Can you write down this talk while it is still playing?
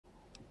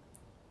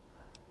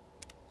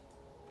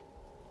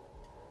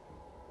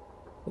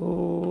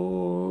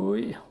Oh,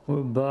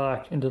 we're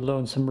back in the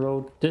Lonesome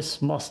Road.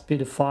 This must be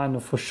the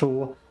final for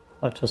sure.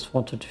 I just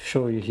wanted to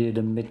show you here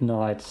the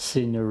midnight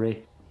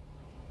scenery.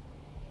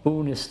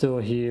 Boone is still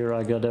here.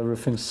 I got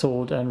everything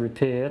sold and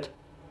repaired.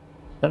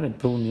 Damn it,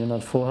 Boone, you're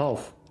not full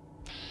health.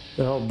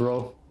 The hell,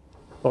 bro?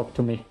 Talk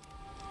to me.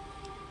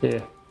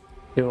 Here,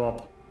 heal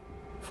up.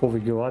 Before we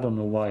go, I don't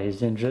know why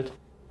he's injured.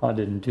 I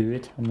didn't do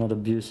it. I'm not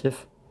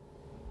abusive.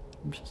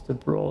 I'm just a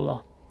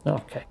brawler.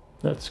 Okay,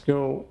 let's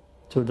go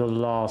to the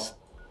last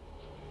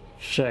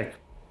checkpoint.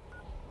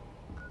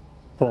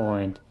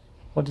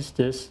 What is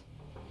this?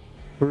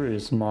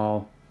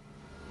 Prismal.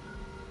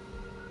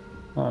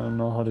 I don't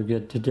know how to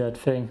get to that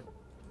thing, to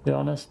be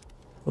honest.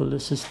 Well,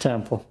 this is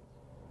temple.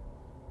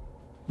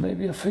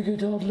 Maybe I'll figure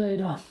it out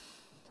later.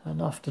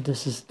 And after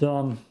this is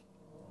done,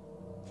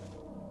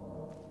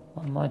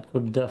 I might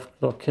go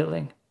Deathclaw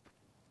killing.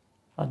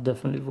 I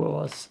definitely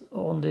will,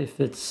 only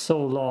if it's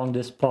so long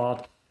this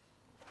part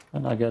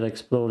and I get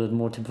exploded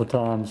multiple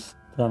times,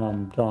 then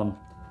I'm done.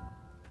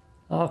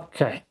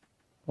 Okay,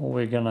 well,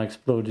 we're gonna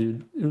explode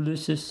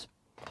Ulysses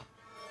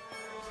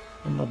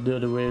and not the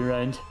other way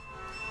around.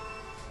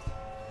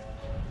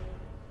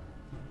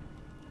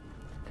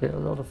 Okay, a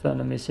lot of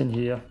enemies in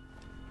here.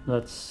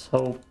 Let's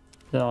hope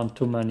there aren't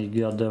too many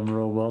goddamn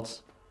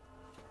robots.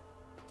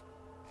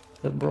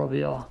 There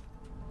probably are.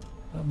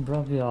 There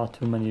probably are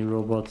too many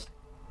robots.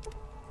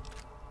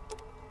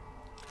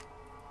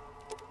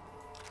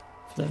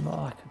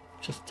 Flamer, I could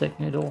just take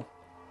it all.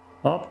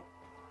 Up.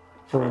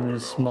 Only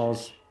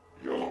smells.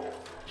 Yellow.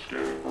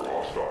 Scanning for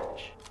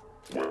hostiles.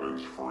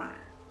 Weapons free.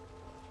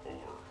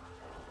 Alert.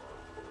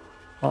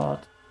 Hard.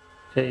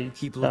 Okay,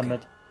 keep damn looking.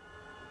 it.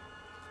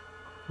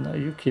 No,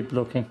 you keep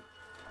looking.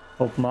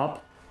 Open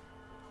up.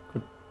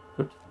 Good,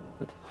 good,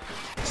 good.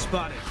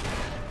 Spotted.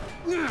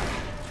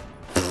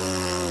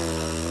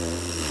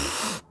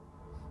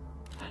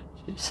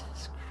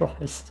 Jesus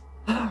Christ.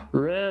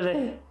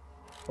 Really?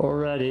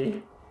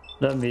 Already?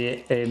 Let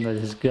me aim at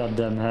his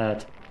goddamn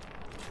head.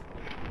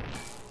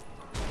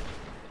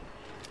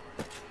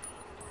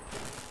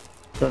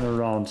 Turn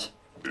around.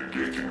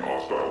 Engaging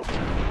hostiles.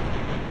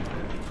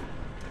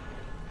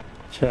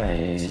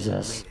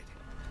 Jesus.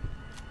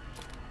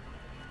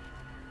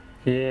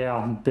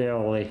 Yeah,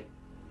 barely.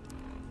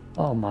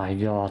 Oh my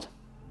god.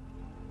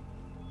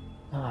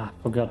 Ah,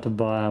 I forgot to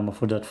buy ammo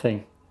for that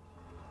thing.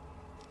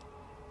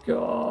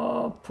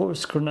 God,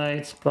 pulse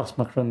grenades,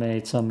 plasma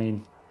grenades, I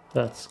mean,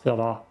 that's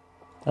gotta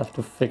have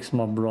to fix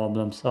my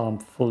problems. I'm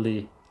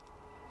fully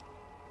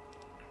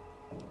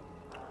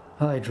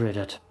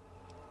hydrated.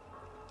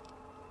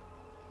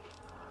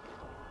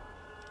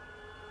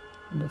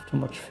 Don't have too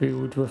much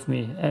food with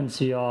me.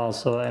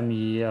 NCRs or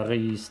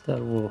MEREs,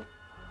 that will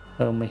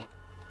help me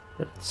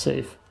get it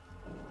safe.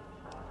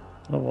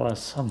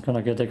 Otherwise, I'm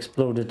gonna get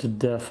exploded to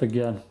death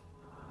again.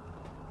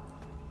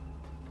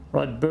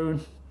 Right,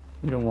 Boone?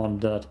 You don't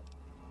want that.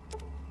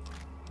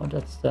 Oh,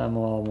 that's the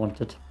ammo I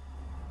wanted.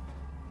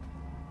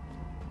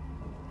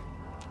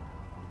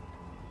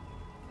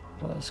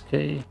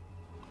 SK.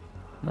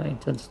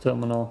 Maintenance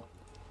terminal.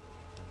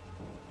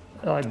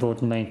 I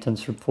bought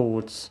maintenance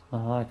reports.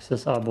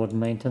 Access I bought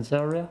maintenance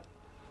area.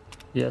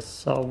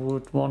 Yes, I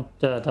would want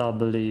that, I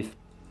believe.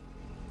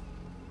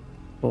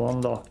 Oh,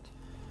 unlocked.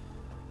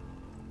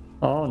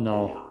 Oh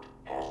no.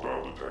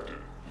 Hostile detected.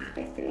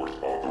 Lethal force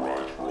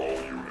authorized for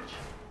all units.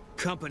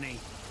 Company.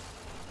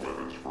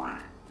 Weapons free.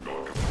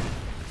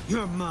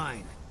 You're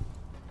mine.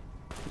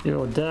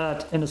 You're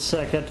dead in a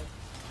second.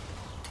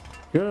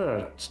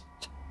 Good.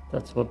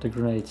 That's what the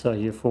grenades are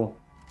here for.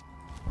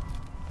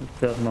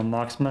 Got my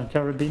marksman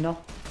carabiner.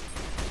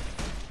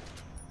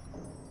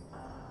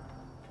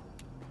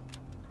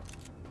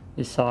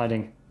 He's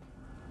hiding.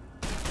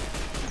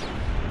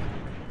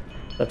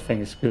 That thing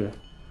is good.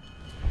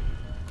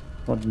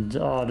 What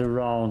are the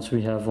rounds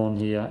we have on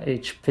here?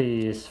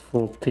 HP is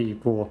for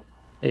people,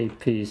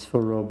 AP is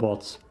for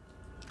robots,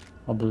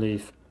 I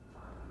believe.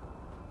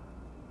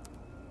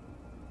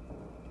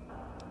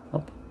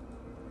 Up.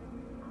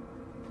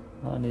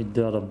 I need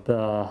the other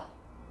bear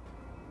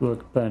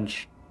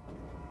workbench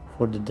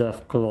for the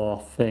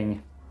Deathclaw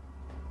thing.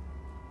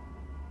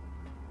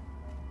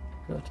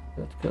 Good.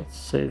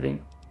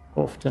 Saving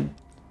often.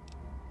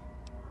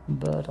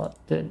 But I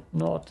did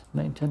not.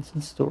 Maintenance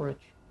and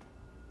storage.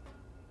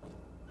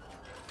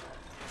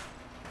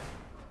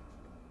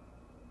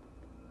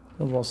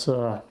 There was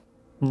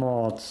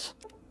mods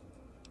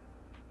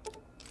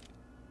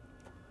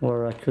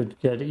where I could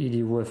get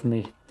Edie with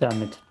me.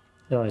 Damn it.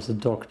 There is a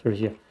doctor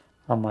here.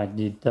 I might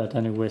need that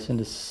anyways in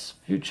this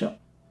future.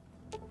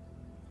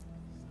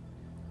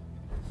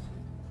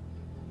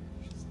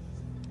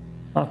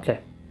 Okay.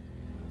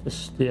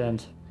 This is the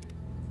end.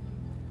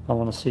 I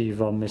want to see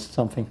if I missed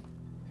something.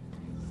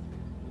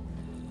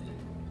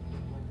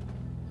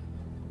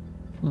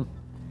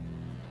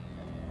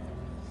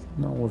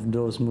 Not with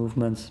those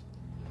movements.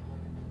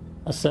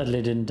 I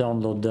sadly didn't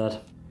download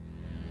that.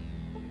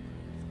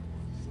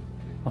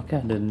 Okay,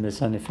 I didn't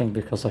miss anything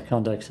because I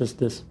can't access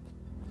this.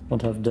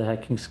 Don't have the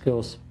hacking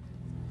skills.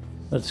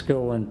 Let's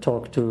go and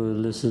talk to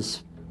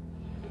Ulysses.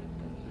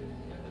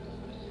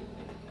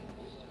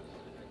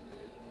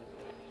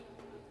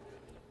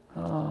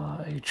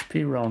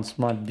 HP rounds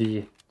might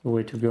be the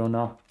way to go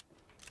now.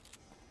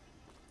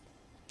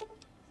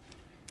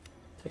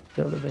 Take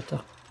the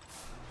elevator.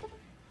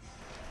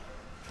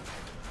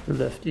 You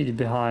left Edie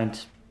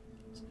behind.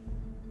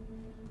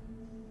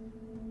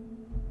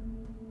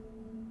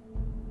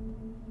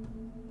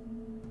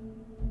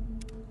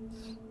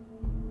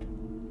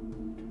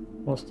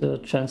 Was there a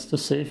chance to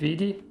save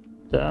Edie?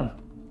 Damn.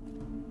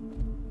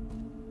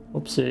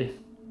 Oopsie.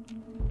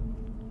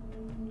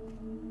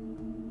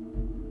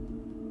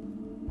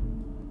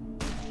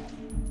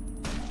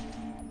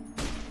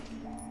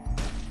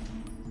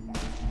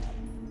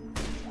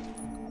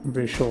 I'm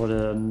pretty sure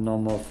the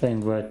normal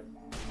thing would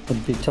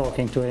be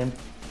talking to him.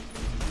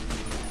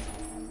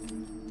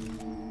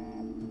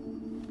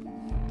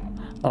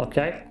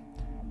 Okay.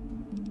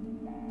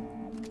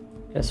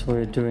 Guess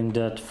we're doing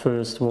that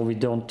first where we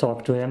don't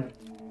talk to him.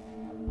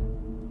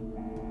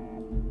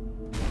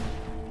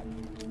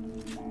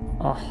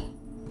 Ah.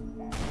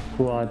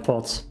 Poor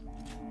iPods.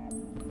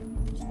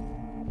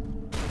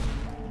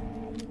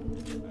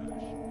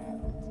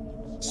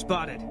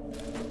 Spotted.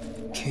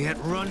 Can't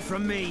run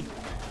from me.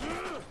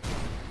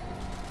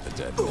 The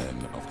dead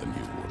men of the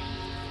new world.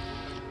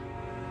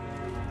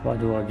 Why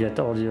do I get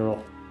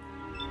audio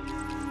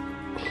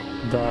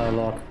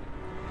dialogue?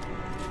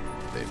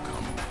 They've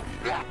come for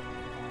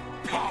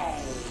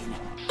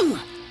you.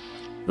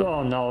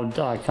 Oh no,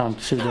 I can't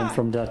shoot him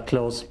from that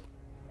close.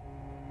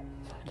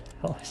 What the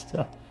hell is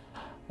that?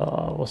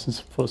 I wasn't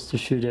supposed to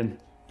shoot him.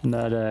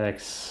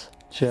 Medics,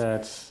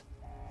 jets.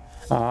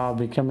 I'll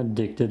become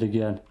addicted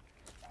again.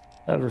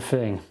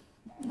 Everything.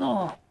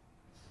 No.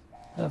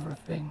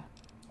 Everything.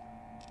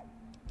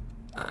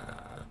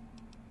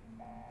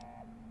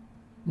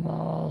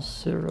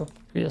 Syrup,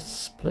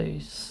 yes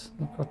please.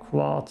 Not for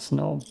quartz,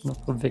 no, not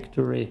for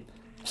victory.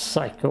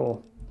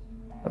 Psycho,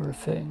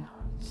 everything.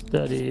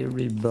 Steady,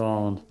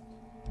 rebound.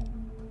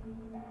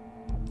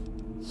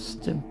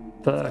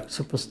 Stimpak,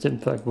 super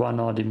Stimpak, why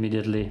not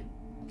immediately?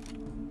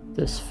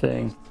 This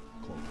thing.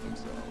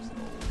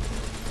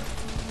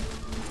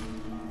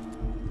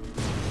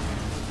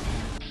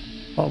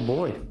 Oh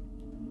boy.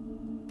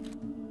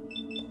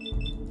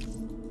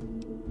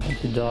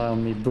 Don't you die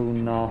on me,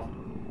 Boone, now.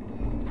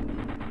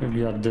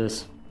 You got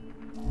this.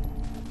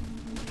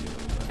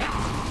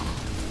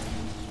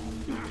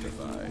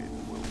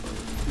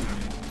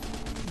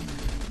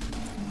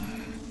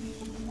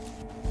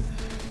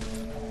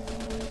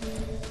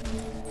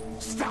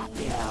 Stop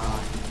it!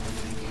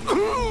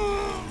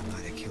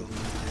 Might have killed my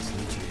last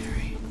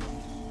legionary.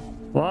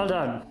 Well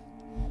done.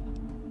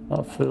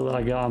 I feel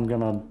like I'm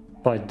gonna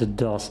bite the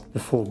dust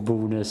before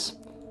Boone is.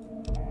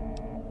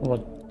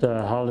 What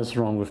the hell is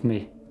wrong with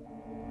me?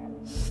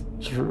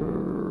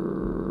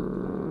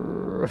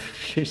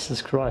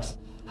 Jesus Christ.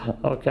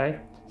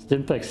 Okay.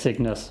 Stimpak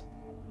sickness.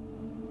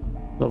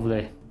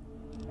 Lovely.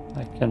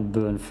 I can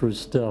burn through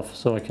stuff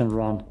so I can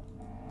run.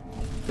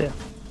 Yeah.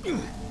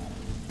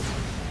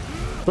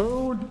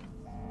 Boom!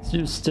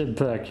 You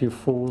Stimpak, you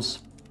fools.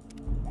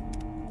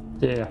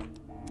 There.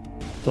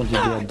 Don't you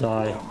dare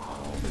die.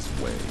 This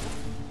way.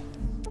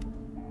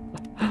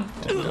 Oh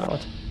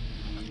god.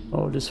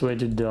 Oh, this way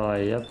to die,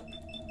 yep.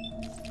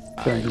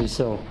 Apparently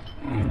so.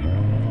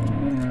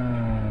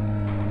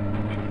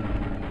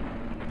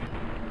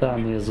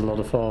 Damn, he has a lot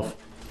of health.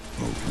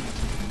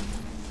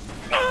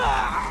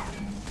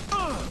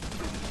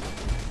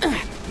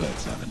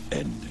 Let's have an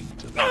ending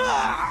to this.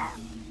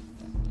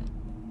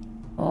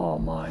 Oh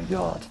my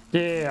god.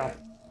 Yeah.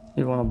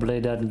 You wanna play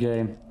that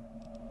game?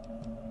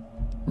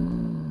 You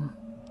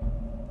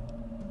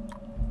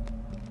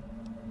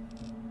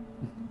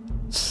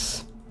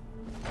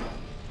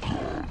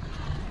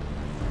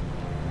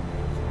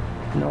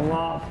know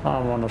what? I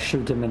wanna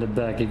shoot him in the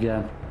back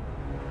again.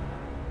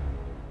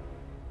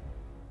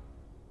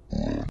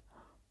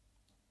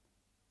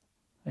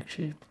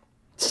 Actually.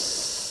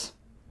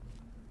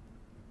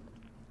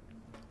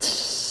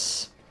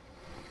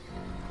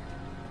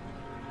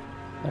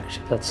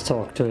 Actually, let's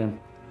talk to him.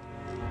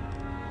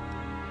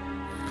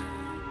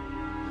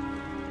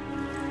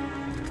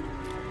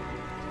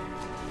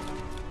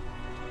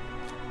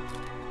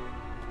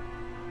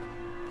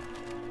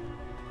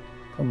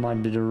 That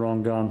might be the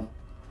wrong gun.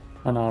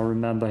 And I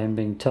remember him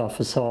being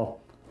tough as hell.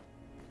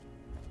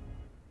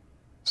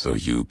 So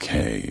you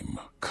came,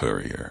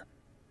 courier.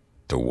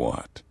 To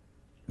what?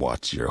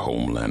 Watch your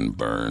homeland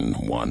burn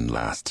one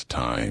last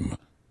time?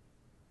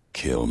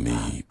 Kill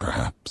me,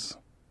 perhaps?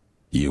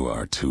 You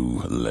are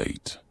too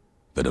late.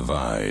 The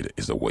divide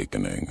is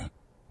awakening.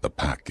 The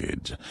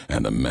package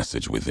and the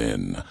message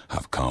within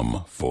have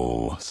come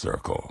full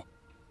circle.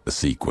 The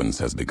sequence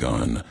has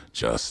begun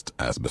just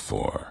as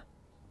before.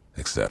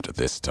 Except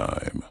this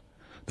time,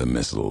 the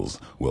missiles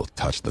will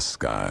touch the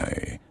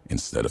sky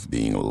instead of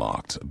being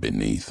locked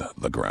beneath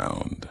the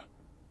ground.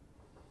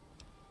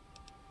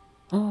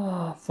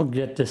 Ah,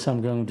 forget this.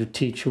 I'm going to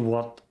teach you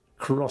what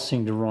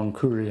crossing the wrong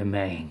courier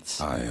means.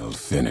 I'll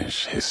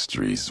finish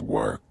history's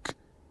work.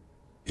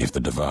 If the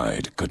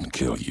divide couldn't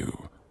kill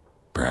you,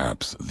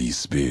 perhaps these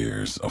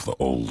spears of the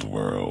old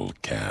world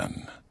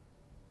can.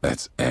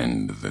 Let's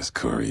end this,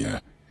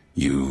 courier.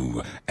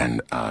 You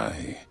and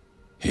I.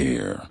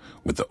 Here,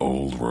 with the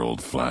old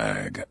world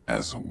flag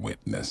as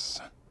witness.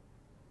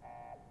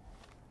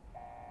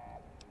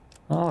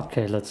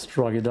 Okay, let's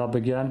drag it up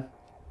again.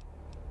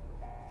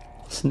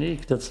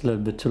 Sneak, that's a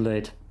little bit too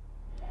late.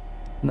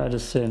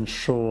 Medicine,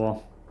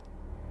 sure.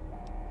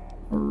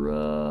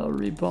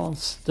 Rebound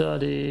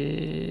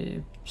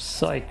study.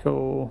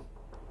 Psycho.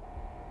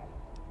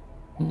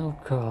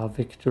 Nuka,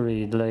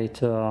 victory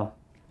later.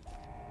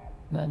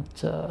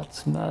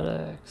 Mentats,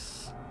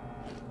 medics.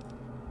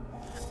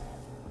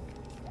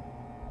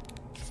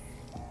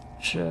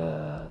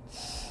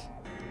 Chats.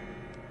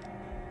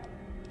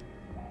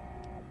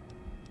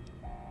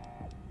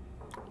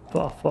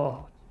 Buffer.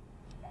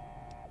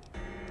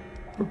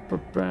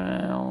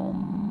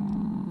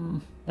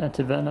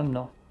 Anti-venom,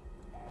 no.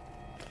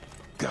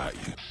 Got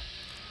you.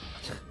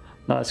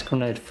 Nice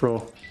grenade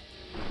throw.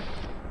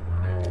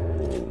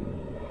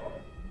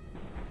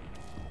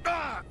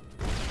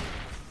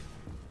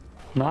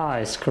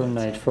 Nice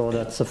grenade throw,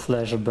 that's a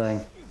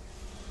flashbang.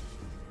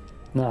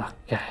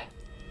 Okay.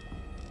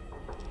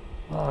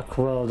 Arc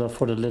welder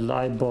for the little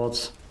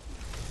eyeballs.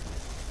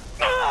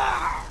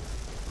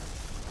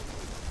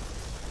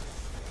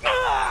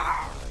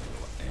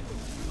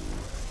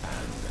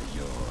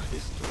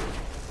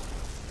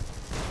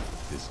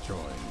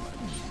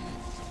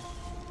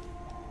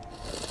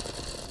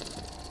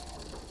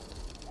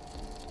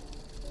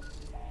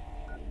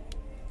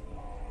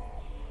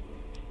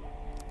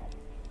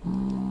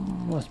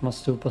 Where's my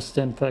super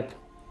stim pack?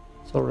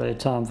 It's already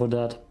time for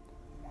that.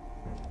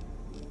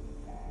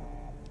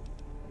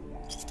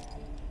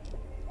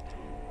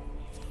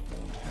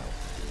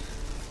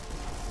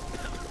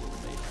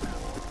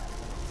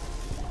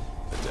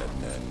 The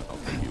dead men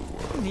of the new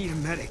world. Need a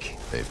medic.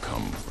 They've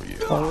come for you.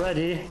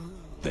 Already?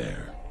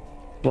 There.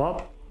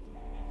 What?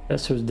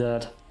 Guess who's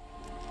dead?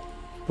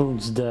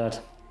 Boone's dead.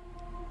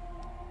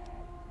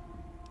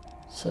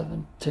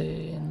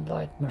 17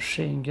 light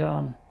machine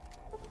gun.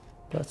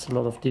 That's a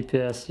lot of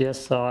DPS.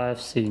 Yes,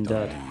 I've seen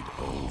that. I need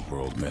old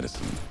world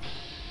medicine.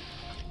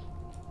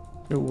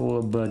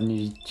 Oh,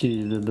 bunny.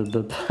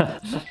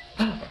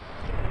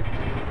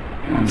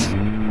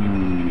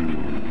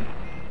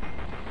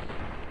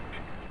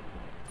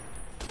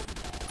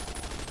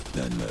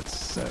 Then let's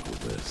settle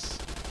this.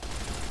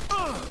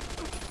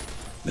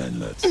 Then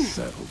let's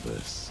settle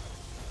this.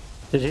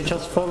 Did he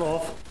just fall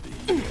off?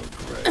 Be your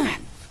grave.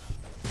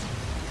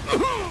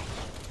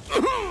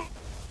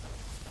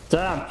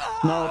 Damn!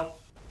 No!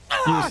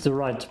 Use the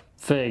right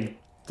thing.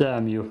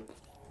 Damn you.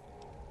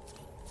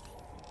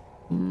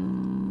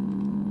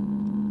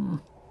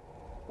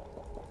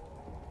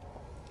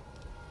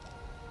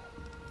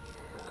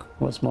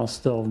 Where's my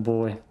stove,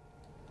 boy?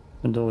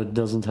 Even though it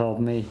doesn't help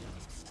me.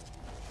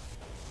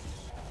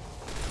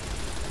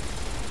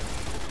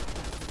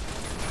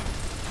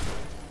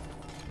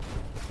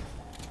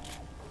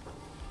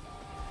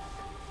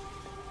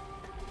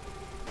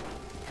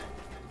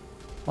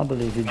 I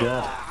believe he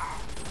did.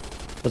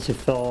 But he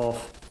fell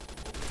off.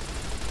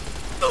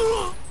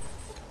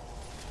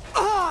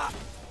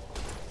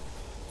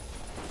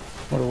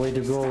 What a way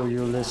to go,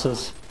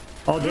 Ulysses.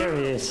 Oh, there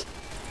he is.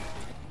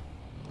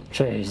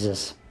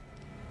 Jesus.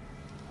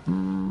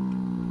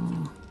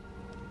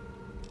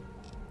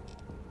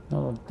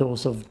 Another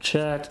dose of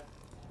chat.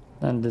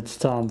 And it's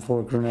time for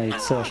a grenade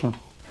session.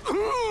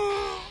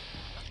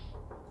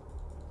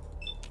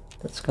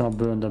 That's gonna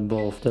burn them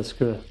both, that's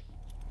good.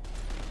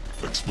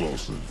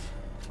 Explosive.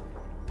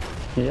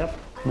 Yep,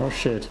 no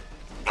shit.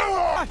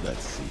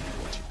 Let's see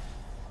what you...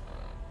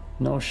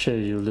 No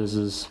shit,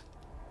 Ulysses.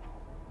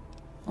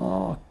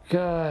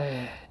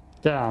 Okay.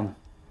 Damn.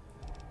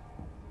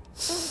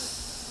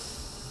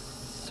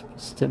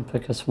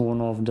 Stimpack has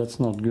worn off, that's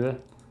not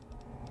good.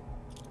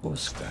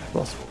 Was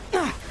cross.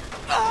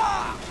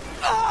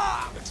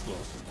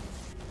 Explosive.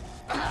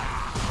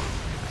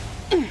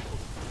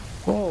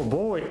 Oh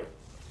boy.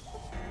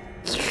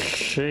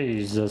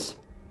 Jesus.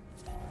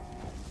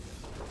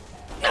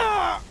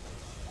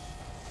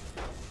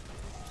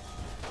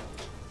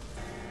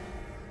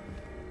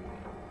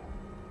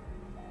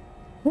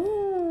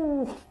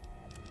 Ooh.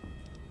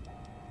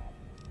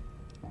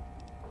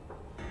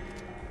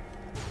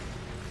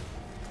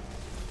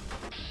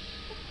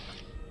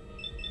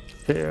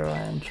 Fair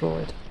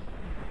android.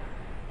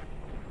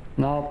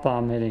 Nope,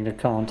 I'm hitting the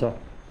counter.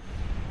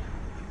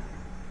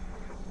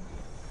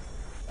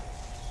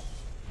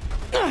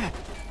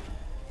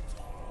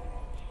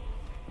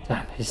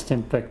 Damn, he's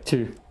Stimpack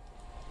too.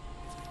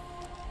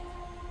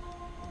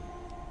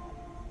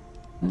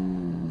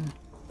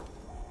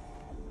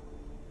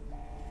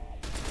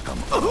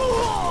 Come all the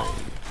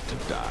way to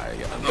die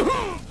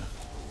alone.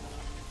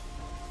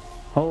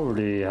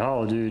 Holy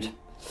hell, dude.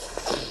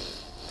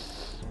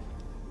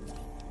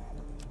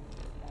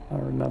 I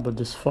remember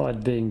this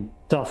fight being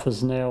tough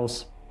as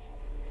nails.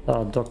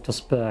 Doctor's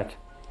back.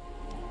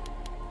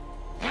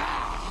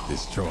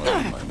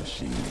 Destroying my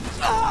machines.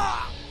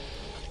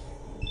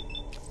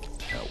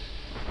 Help.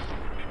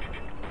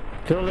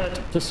 Kill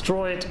it,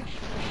 destroy it.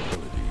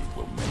 Ability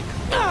will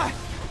make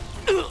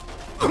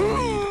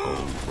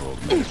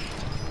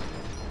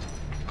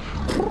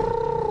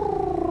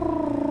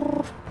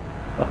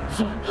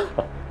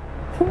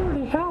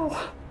Holy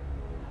hell!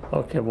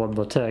 Okay, one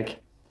more take.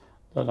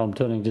 Then I'm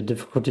turning the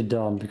difficulty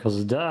down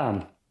because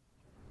damn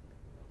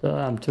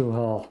too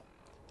hell.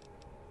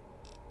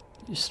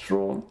 He's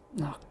strong.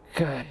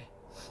 Okay.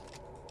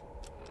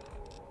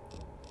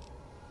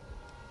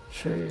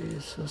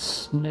 Jesus,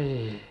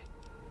 snake.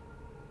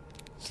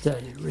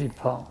 Steady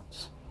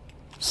rebounds.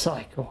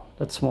 Psycho.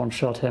 Let's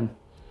one-shot him.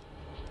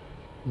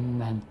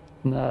 Man,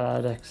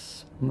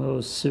 Maddox.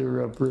 Most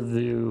syrup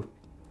review.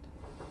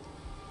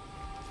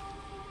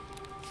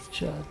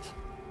 Chat.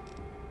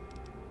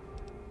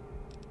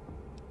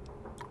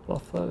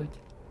 Buff out.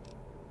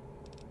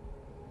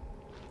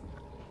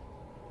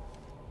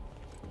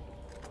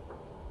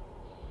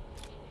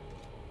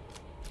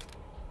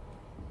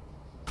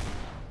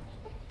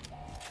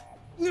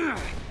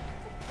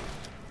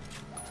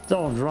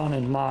 Don't run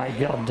in my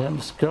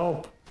goddamn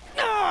scope.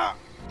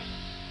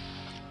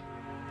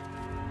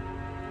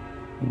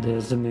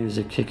 There's the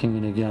music kicking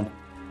in again.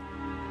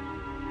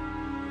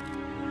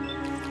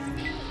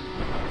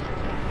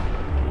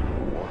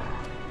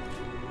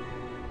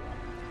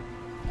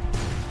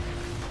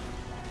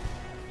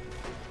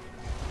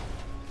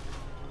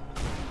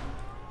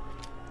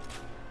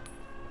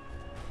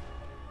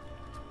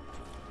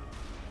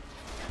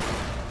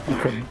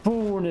 Okay,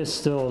 Boone is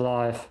still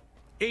alive.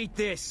 Eat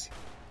this.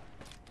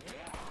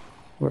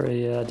 Where are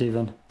you at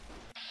even?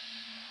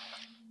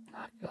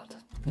 Oh god,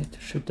 need to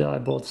shoot the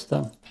eyeballs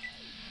then.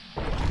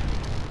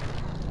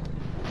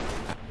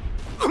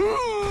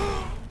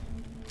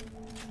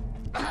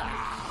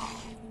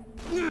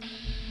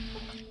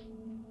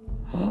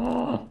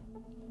 Oh,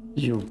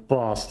 you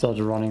bastard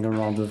running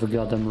around with a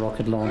goddamn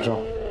rocket launcher.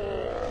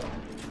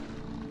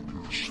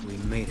 We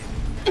made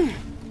it.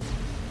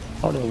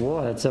 Oh, there are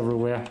warheads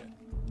everywhere.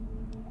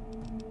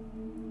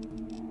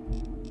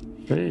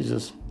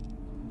 Jesus.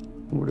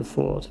 Who would have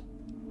thought?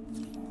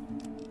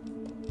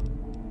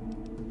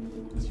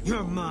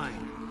 You're mine.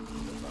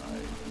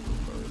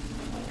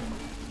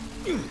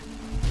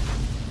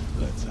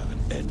 Let's have an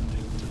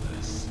ending to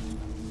this.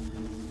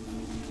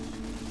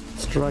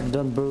 Strike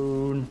them,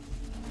 Boone.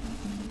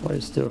 While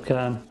you still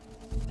can.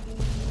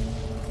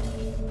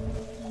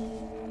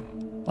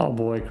 Oh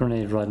boy,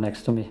 grenade right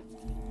next to me.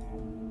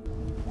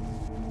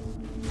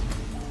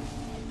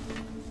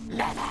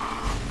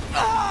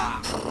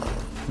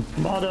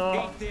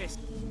 Mother! Eat this.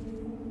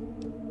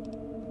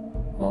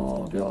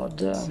 Oh god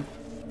damn.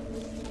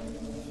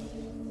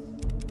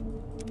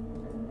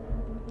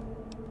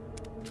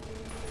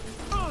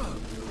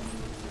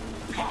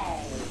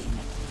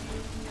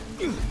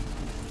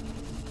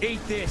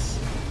 Eat this.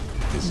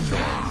 This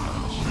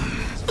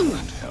giant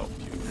won't help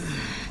you.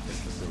 This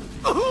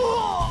facility.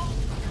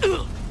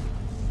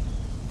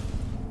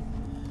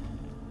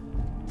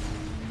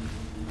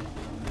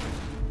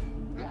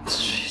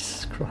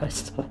 Jesus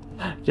Christ.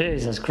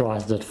 Jesus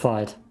Christ, that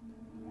fight.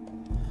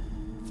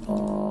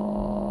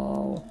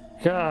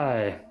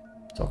 Okay.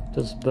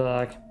 Doctor's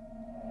back.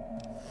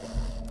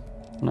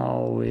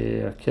 Now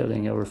we're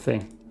killing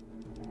everything.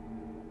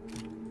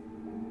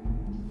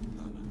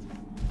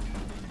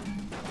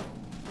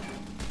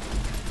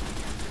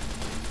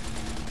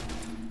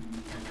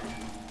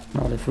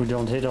 Not if we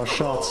don't hit our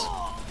shots.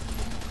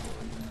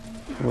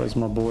 Where's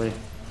my boy? I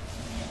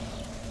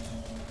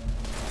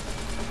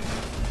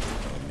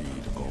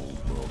need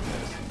old world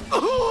medicine.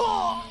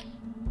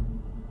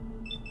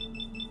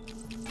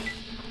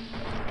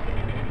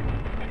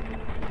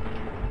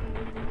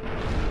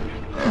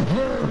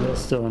 There's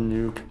still a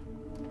nuke.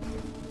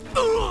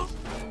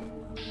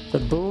 The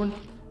Boone?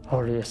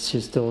 Oh yes,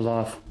 she's still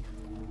alive.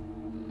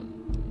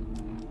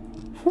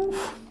 Whew.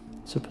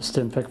 Super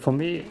Stimpack for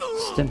me,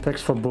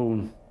 Stimpaks for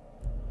Boone.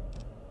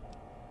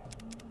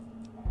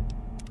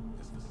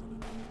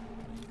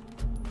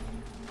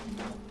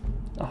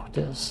 Oh,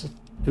 there's a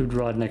dude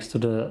right next to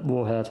the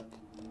warhead.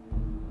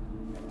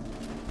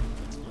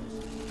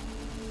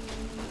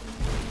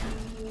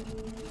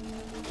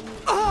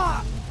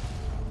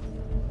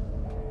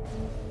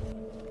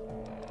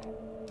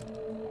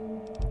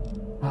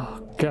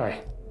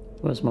 Okay,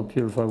 where's my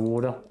purified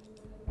water?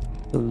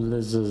 The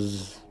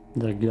lizards,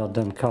 the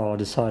goddamn coward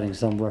is hiding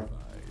somewhere.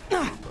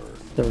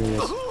 There he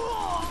is.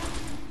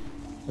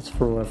 Let's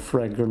throw a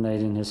frag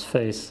grenade in his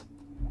face.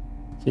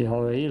 See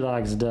how he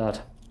likes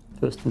that.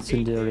 First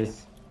incendiary.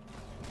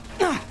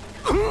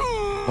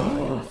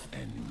 Oh.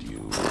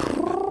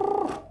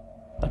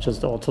 I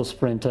just auto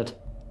sprinted.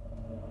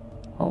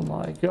 Oh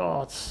my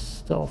god,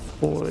 stealth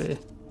boy.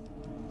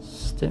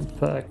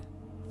 Stimpak.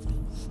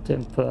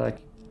 Stimpak.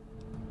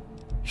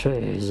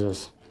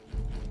 Jesus.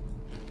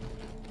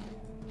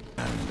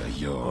 And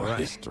your right.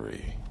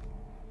 history.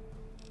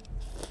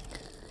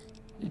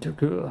 He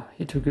took her.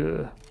 He took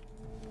her.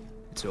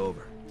 It's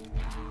over.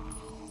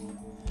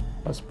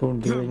 That's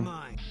Boone You're doing.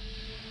 mine.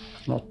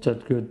 Not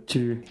that good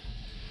too.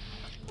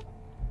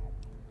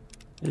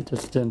 Hit a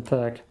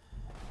Stimpak.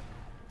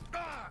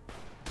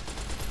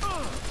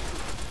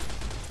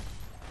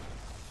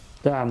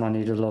 Damn, I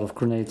need a lot of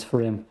grenades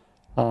for him.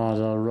 Ah,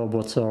 the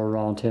robots are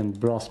around him.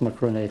 Blast my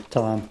grenade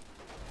time.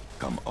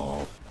 Come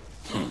on.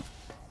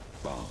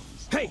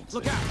 Bombs. Hey,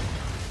 look out!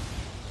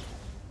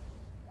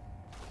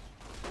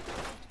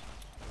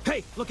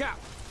 Hey, look out!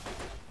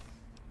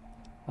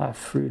 I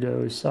threw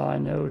those, I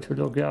know to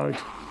look out.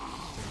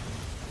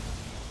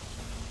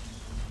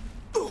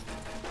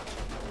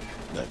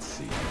 Let's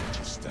see what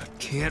you stack.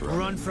 Can't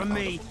run from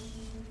me!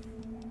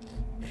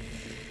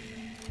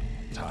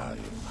 Time.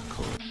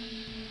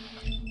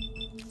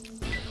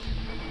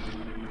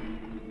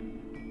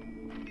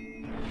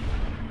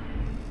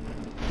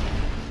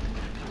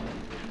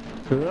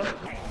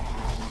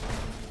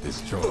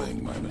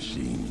 Destroying my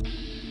machine.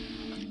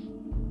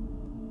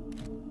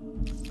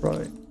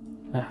 Right.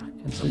 Ah,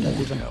 I can see Some that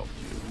won't even. help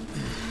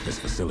you. This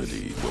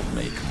facility will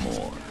make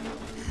more.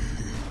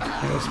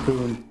 There's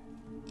Boone.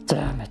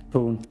 Damn it,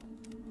 Boone.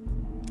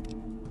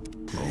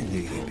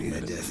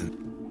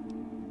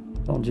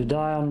 Don't you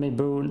die on me,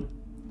 Boone.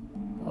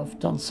 I've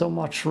done so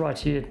much right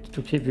here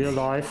to keep you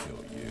alive.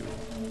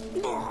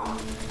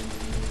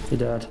 You're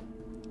dead.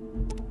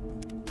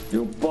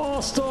 You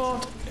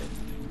bastard!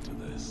 Ending to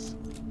this.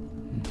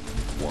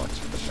 Watch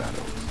the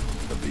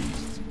shadows. The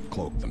beasts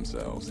cloak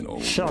themselves in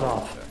old. Shut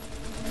up.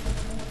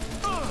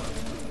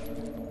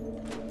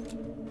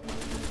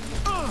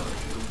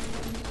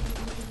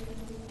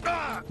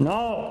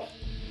 No!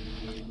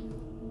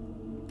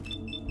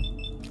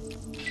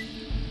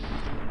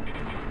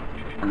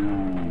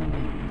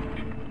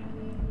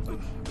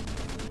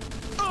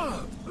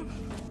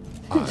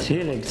 He's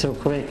healing so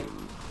quick.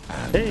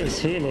 He's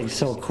healing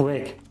so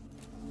quick.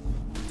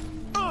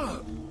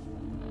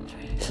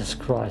 Jesus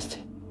Christ.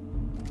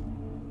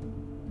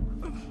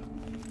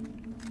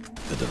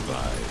 The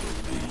divide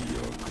will be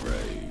your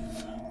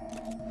grave.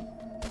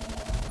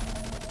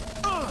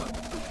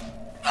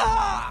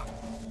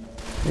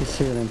 He's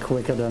healing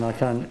quicker than I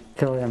can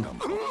kill him.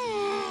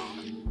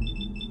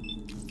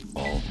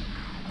 All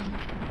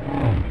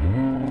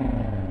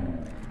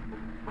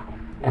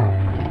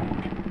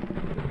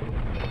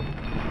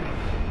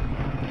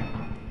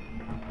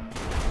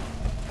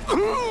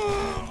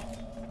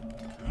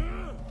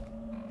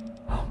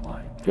Oh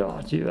my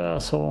god, you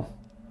asshole.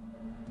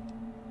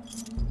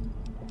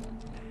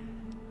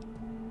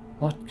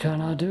 What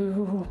can I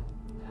do?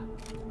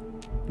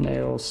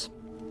 Nails.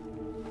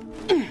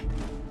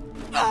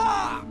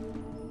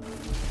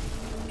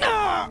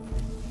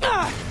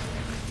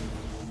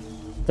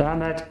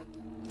 Damn it!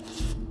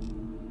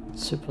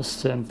 Super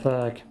stim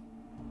pack.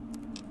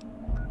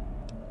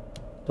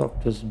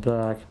 Doctor's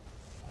back.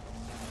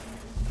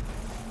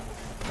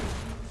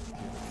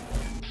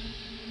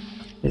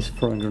 He's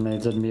throwing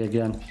grenades at me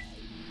again.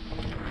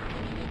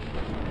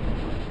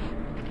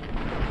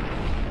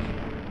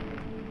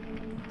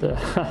 The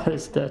hell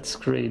is that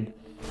screen?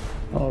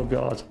 Oh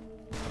god.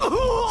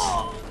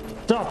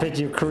 Stop it,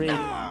 you creep!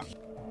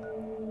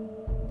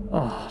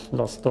 Ah,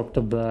 lost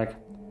Doctor back.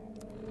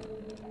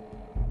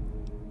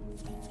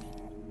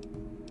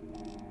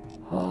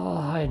 Oh,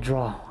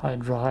 Hydra.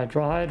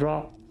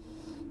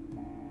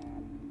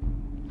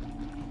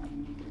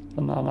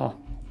 Banana.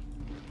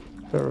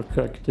 Bear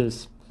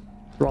cactus.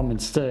 Rum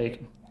and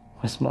steak.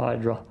 Where's my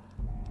Hydra?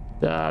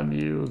 Damn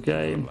you,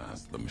 game.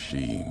 last the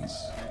machines.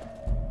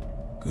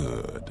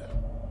 Good.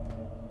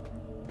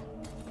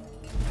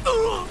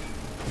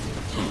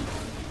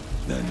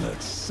 Then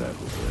let's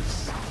settle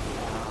this.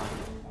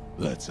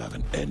 Let's have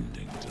an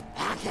ending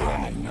to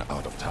running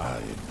out of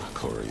time,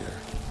 courier.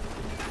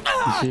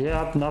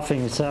 Yep,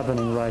 nothing is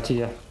happening right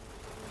here.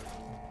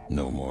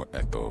 No more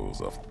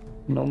echoes of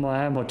No more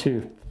ammo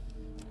too.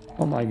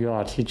 Oh my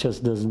god, he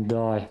just doesn't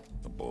die.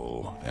 the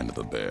bull and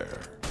the bear.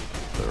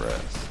 The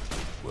rest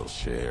will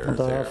share And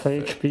I their have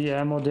fate. HP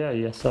ammo there?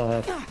 Yes, I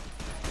have.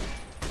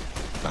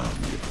 Found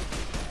you.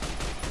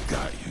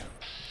 Got you.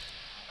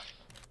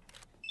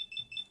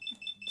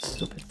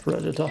 Stupid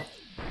predator.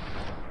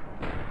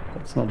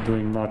 That's not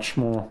doing much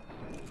more.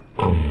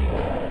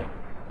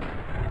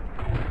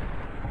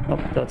 Nope,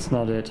 that's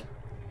not it.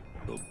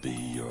 Will be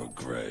your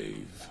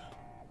grave.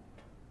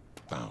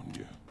 Found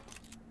you.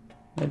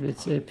 Maybe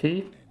it's AP?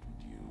 You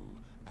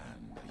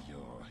and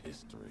your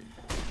history.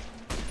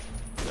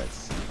 Let's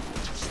see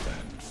what you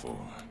stand for.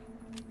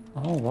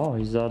 Oh wow,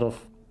 he's out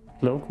of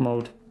cloak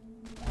mode.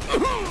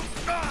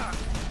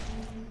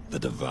 The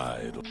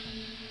divide.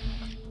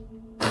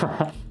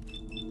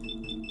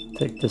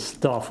 Take the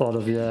stuff out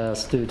of your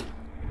ass, dude.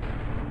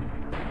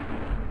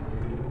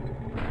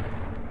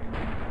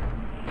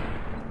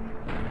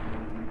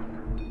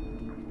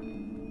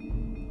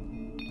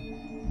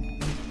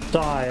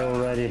 Die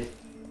already.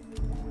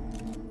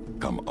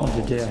 Come Don't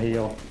you on dare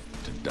heal.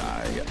 to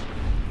die.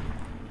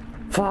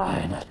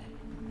 Finally.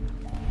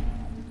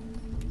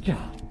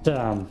 God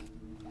damn.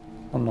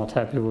 I'm not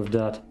happy with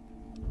that.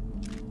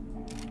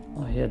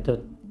 I had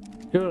that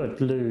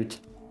good loot.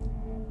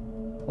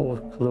 All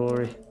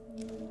glory.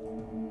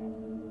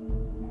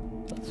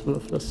 That's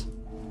worthless.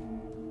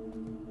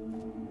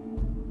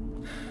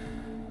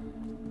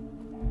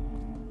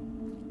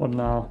 What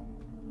now?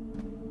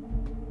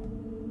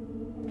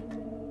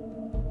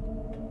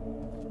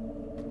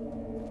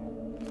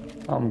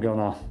 I'm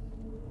gonna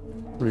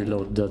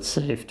reload that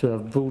save to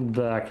have Boone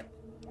back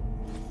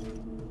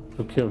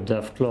to kill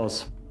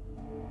Deathclaws.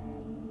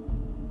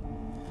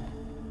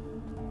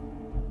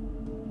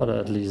 But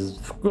at least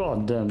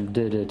goddamn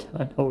did it.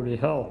 And holy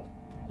hell,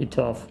 he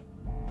tough.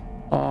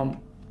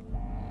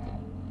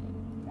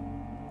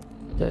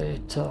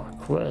 Data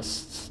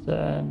quests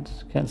and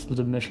cancel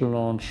the mission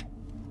launch.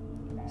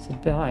 Is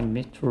it behind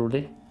me,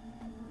 truly?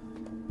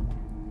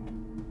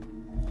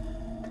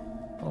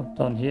 Oh,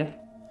 down here.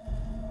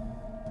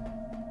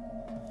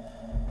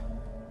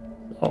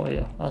 Oh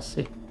yeah, I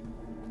see.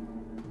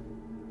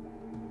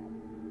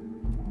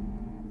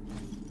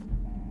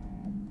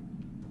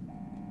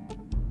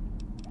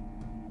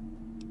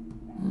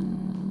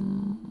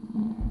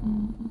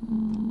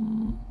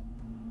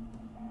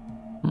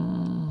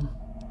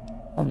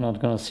 I'm not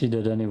gonna see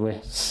that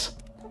anyways.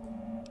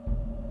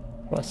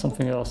 Try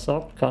something else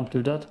up, can't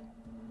do that.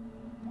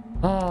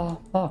 Ah,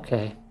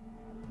 okay.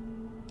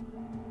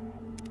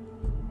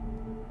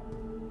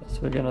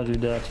 Guess we're gonna do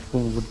that.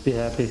 Boone would be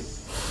happy.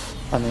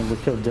 I mean, we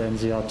killed the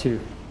NZR too,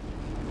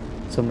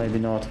 so maybe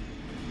not.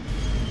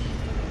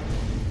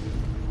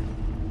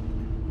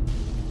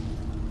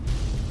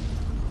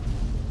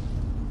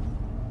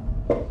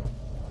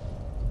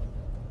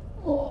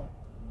 Oh.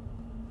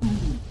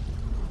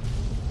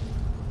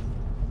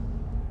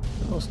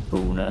 Lost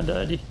Boone and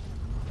Daddy.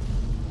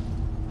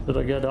 Should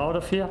I get out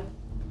of here?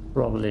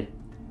 Probably.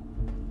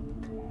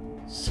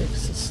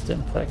 6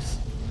 stim packs.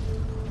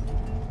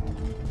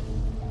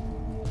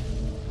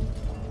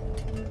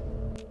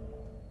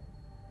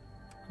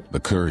 The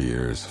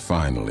couriers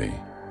finally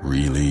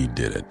really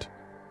did it.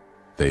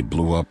 They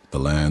blew up the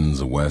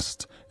lands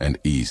west and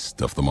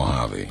east of the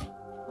Mojave,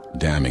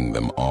 damning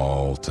them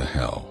all to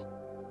hell.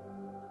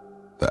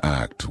 The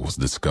act was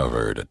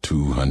discovered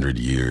 200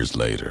 years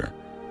later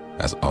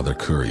as other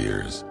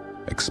couriers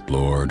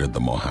explored the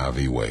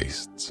Mojave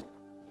wastes.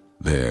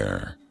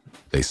 There,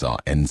 they saw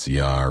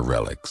NCR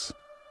relics,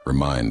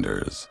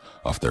 reminders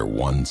of their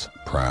once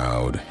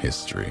proud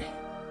history.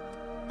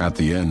 At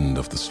the end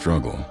of the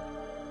struggle,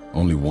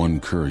 only one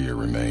courier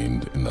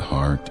remained in the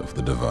heart of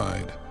the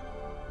divide,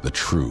 the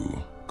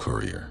true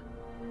courier,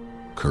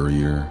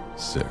 Courier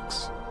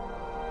 6.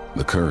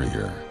 The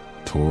courier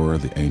tore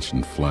the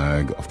ancient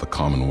flag of the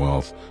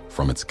Commonwealth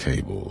from its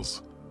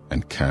cables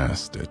and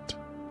cast it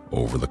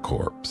over the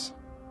corpse.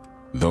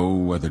 Though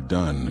whether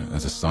done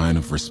as a sign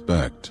of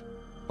respect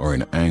or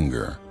in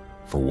anger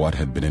for what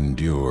had been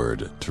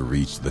endured to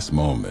reach this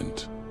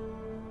moment,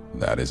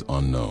 that is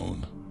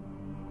unknown.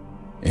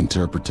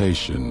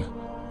 Interpretation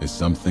is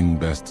something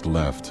best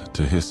left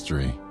to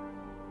history,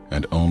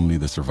 and only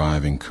the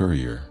surviving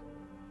courier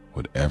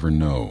would ever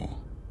know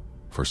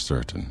for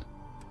certain.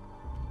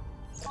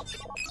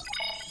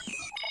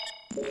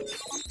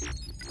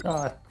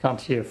 I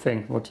can't hear a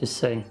thing what he's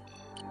saying.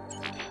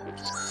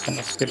 Can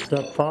I skip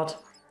that part?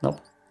 Nope.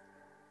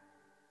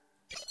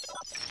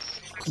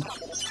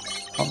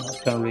 I'm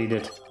not gonna read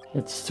it.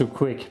 It's too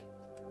quick.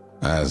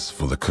 As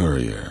for the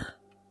courier,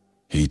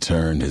 he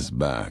turned his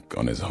back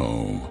on his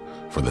home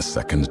for the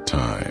second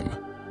time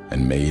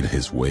and made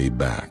his way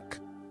back,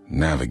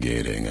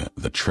 navigating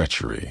the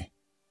treachery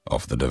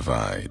of the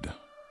divide.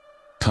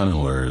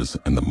 Tunnelers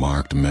and the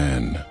marked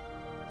men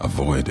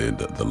avoided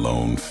the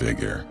lone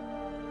figure,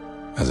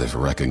 as if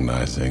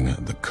recognizing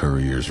the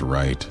courier's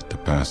right to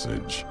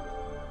passage,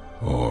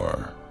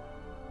 or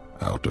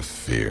out of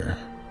fear.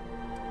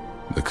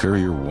 The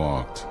courier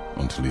walked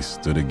until he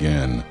stood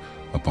again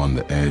upon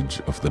the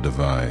edge of the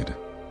divide,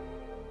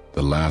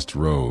 the last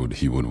road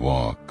he would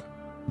walk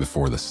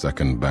before the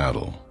second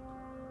battle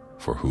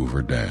for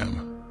Hoover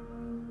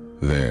Dam.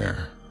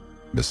 There,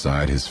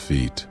 beside his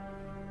feet,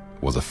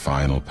 was a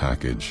final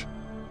package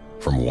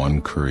from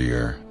one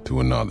courier to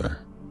another.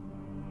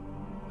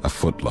 A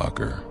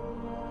footlocker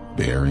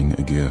bearing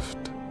a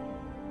gift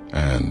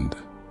and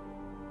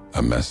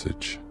a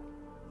message.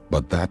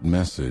 But that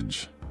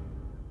message,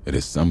 it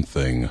is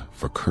something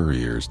for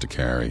couriers to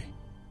carry,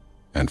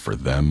 and for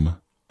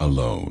them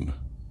alone.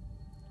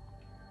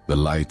 The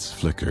lights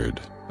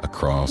flickered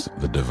across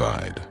the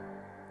divide,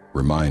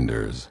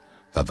 reminders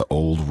that the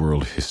old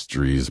world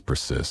histories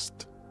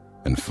persist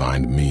and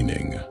find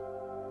meaning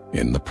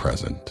in the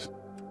present.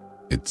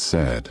 It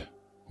said,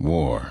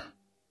 war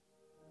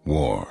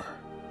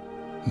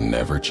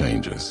never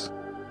changes.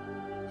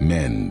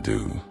 Men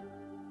do,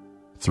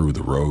 through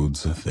the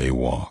roads they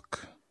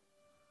walk.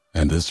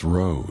 And this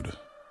road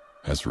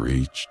has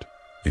reached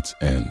its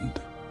end.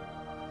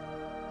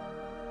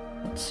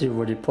 Let's see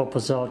what he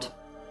pops out.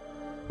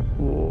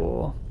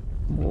 War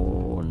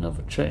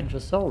never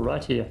changes. Oh,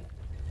 right here.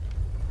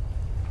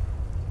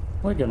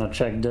 We're gonna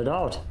check that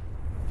out.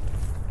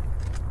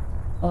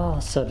 Ah,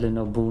 sadly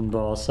no Boone by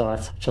our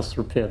side. Just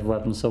repaired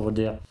weapons over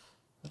there.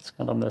 That's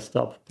kinda messed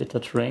up. Bitter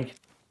drink.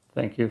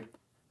 Thank you.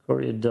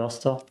 Courier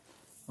Duster.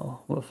 Oh,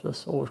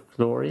 worthless old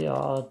glory.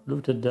 Ah,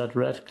 looted that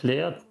red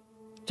clear.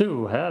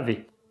 Too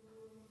heavy.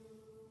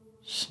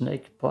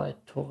 Snake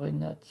bite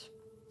Torinet.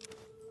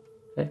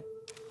 Okay.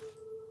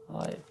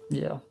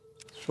 Yeah,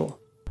 sure.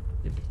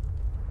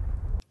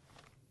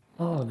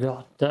 Oh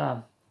god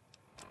damn.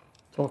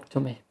 Talk to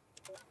me.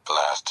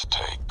 Last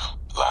tape,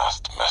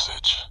 last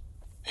message.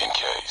 In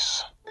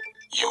case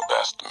you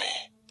best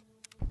me.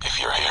 If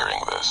you're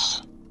hearing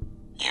this,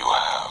 you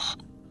have,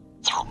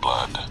 through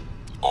blood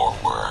or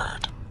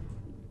word.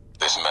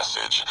 This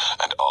message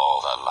and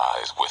all that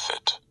lies with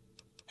it.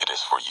 It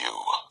is for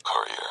you,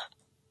 courier.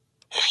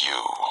 If you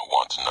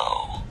want to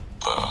know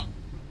the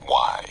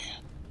why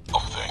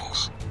of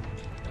things.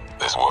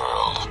 This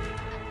world,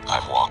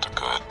 I've walked a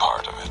good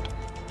part of it.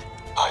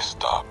 I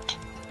stopped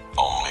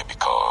only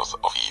because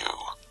of you.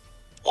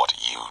 What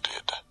you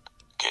did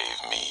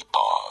gave me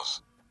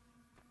pause.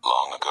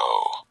 Long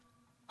ago,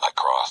 I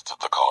crossed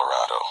the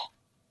Colorado,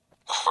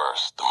 the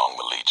first among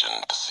the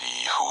Legion to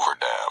see Hoover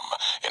Dam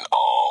in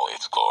all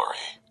its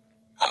glory.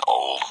 An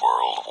old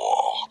world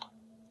wall,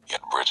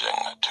 yet bridging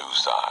two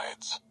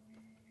sides.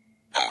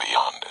 And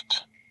beyond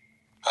it,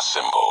 a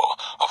symbol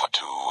of a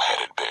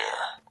two-headed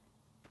bear.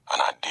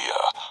 An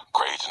idea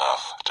great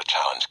enough to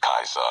challenge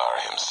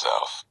Caesar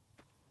himself.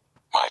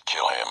 Might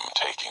kill him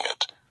taking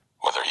it,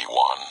 whether he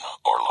won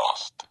or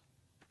lost.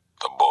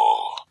 The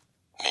bull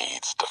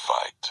needs to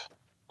fight,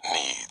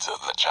 needs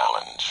the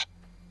challenge.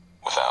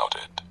 Without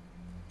it,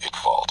 it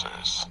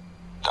falters,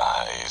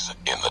 dies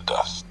in the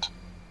dust.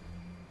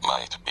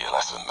 Might be a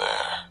lesson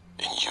there,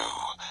 in you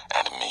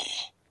and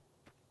me.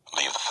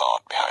 Leave the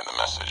thought behind the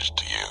message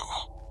to you.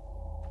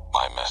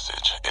 My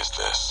message is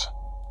this.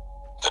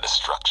 The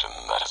destruction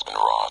that has been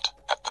wrought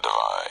at the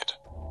Divide,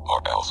 or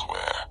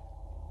elsewhere,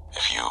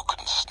 if you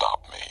couldn't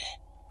stop me,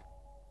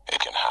 it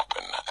can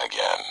happen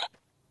again.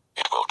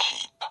 It will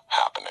keep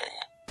happening.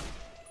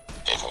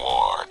 If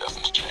war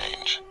doesn't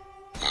change,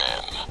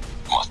 men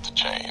must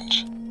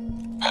change,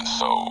 and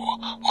so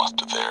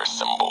must their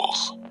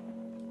symbols.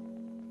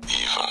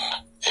 Even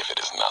if it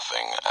is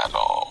nothing at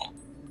all,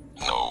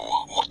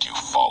 know what you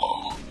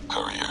follow,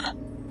 courier.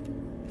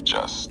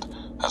 Just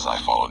as I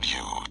followed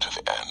you to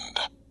the end.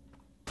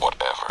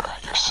 Whatever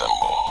your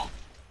symbol,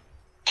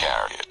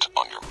 carry it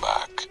on your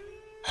back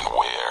and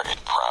wear it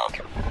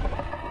proudly.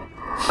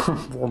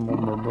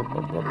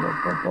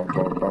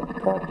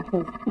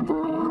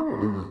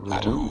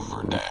 At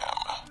Hoover Dam.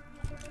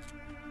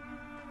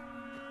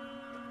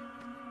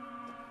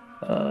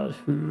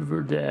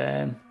 Hoover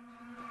Dam.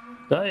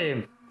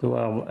 Damn. Do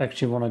I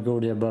actually want to go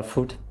there by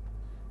foot?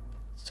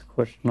 It's the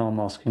question I'm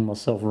asking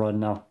myself right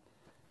now.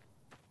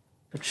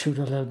 Could shoot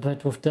a little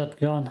bit with that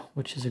gun,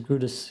 which is as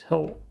good as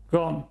hell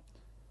gun.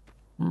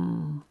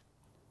 I'm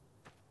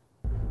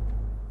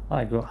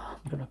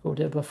gonna go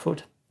there by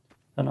foot.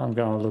 And I'm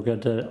gonna look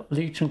at the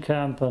Legion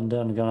camp and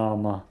then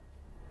gonna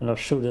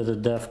shoot at the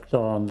Death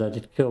Claw and let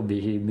it kill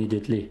me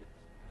immediately.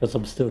 Because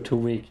I'm still too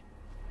weak.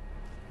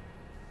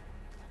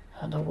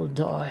 And I will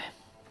die.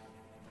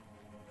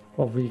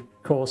 Probably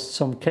caused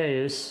some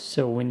chaos,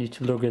 so we need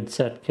to look at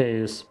that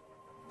chaos.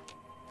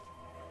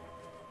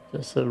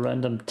 There's a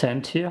random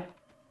tent here.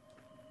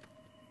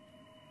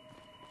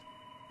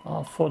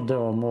 I thought there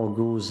were more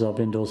ghouls up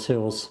in those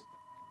hills.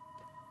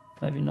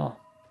 Maybe not.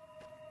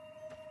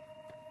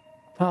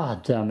 Ah,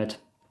 damn it.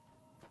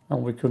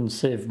 And we couldn't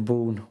save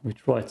Boone. We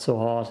tried so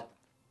hard.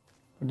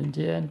 But in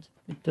the end,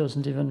 it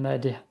doesn't even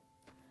matter.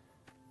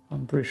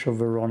 I'm pretty sure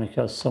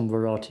Veronica's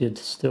somewhere out here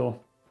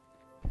still.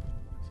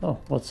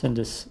 So, what's in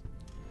this?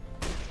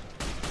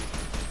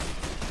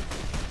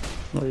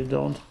 No, you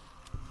don't.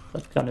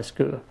 That gun is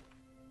good.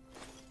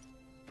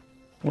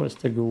 Where's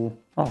the ghoul?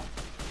 Oh.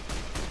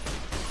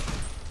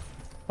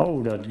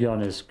 Oh, that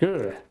gun is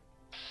good.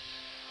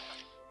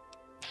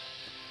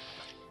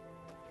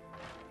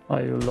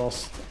 Are you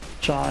lost,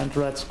 giant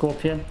red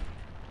scorpion?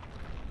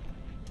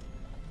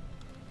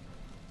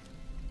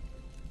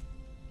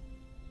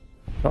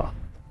 Ah,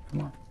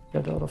 come on,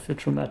 get out of your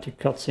dramatic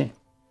cutscene.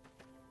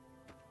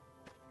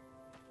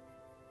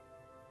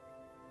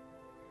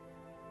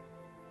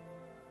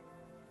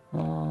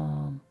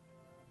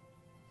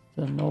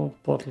 There's no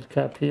bottle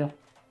cap here.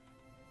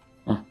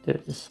 Ah, there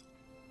it is.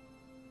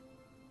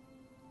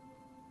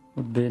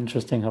 Would be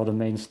interesting how the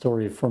main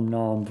story from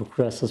now on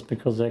progresses,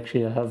 because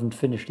actually I haven't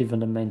finished even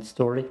the main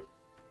story.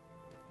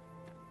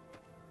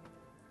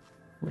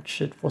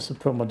 Which it was a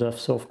permadeath,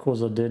 so of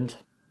course I didn't.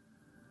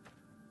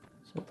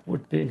 So it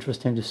would be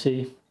interesting to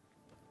see.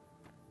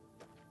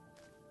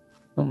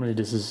 Normally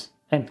this is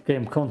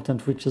endgame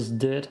content which is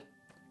dead.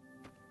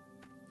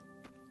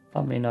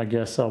 I mean, I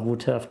guess I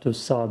would have to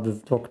start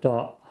with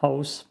Dr.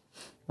 House,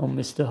 or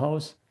Mr.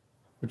 House,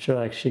 which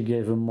I actually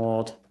gave a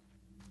mod.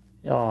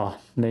 Yeah,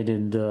 made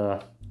in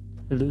the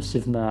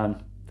Elusive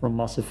Man from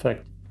Mass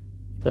Effect.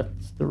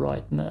 That's the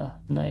right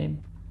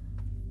name.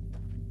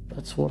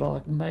 That's what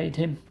I made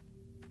him.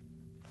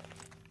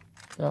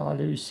 The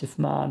Elusive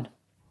Man.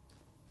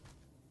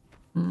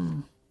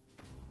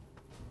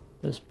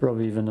 There's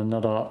probably even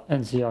another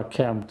NCR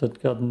camp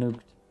that got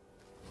nuked.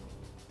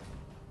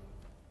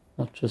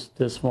 Not just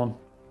this one.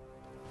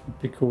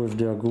 It'd be cool if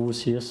there are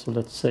ghouls here, so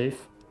let's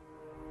save.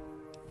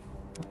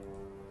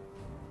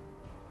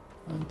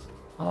 And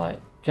I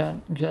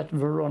can get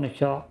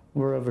Veronica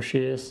wherever she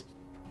is.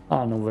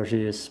 I know where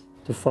she is.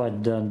 to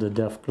fight then the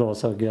death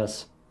claws, I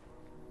guess.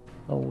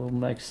 That will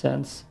make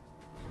sense.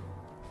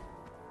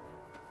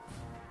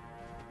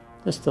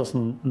 This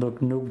doesn't look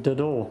nuked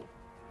at all.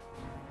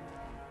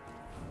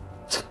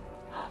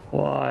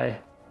 Why?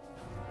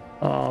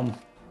 I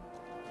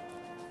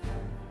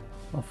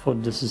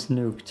thought this is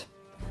nuked.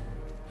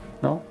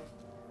 No?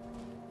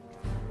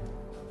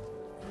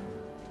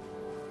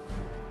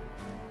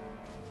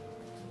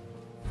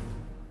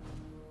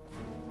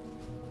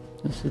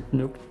 Is it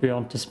nuked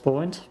beyond this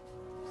point?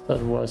 Is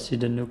that where I see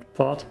the nuked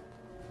part?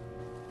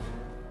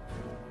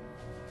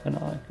 Can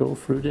I go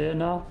through there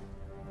now?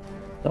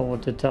 Is that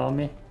what they tell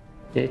me?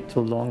 Gate too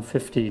long,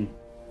 15.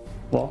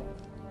 What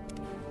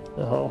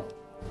the hell?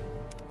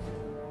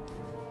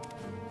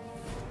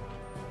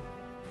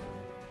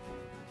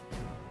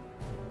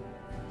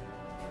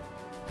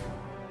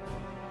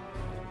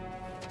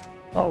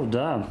 Oh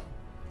damn.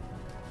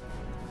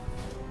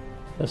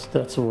 Guess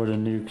that's where the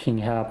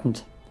nuking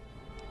happened.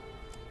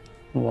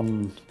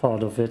 One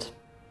part of it.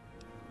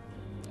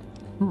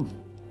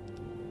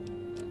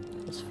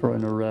 Let's throw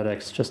in a red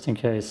X just in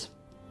case.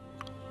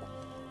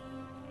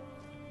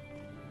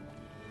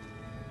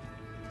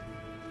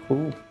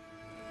 Cool.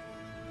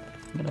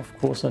 And of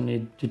course I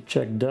need to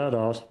check that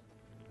out.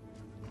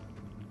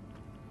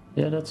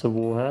 Yeah, that's a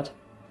warhead.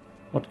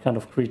 What kind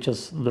of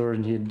creatures lure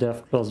in here?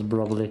 Death claws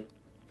probably.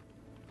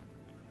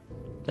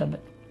 Damn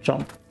it.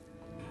 Jump.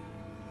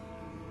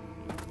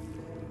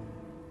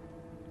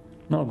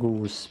 No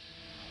goose.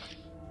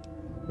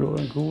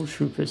 Growing ghoul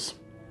troopers.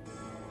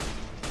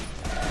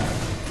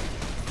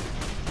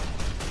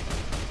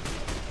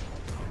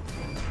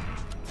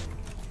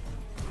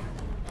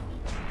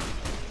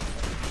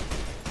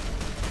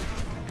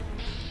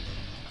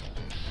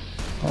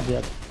 Not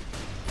yet.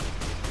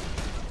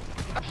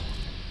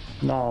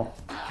 No.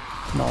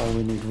 No,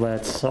 we need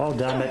reds. Oh,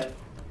 damn it.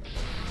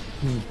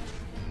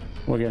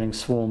 We're getting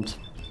swarmed.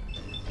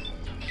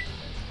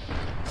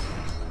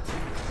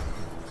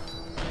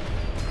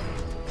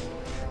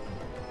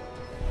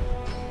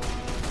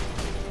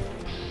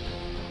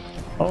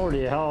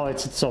 Holy hell,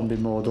 it's a zombie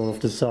mode all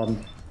of a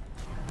sudden.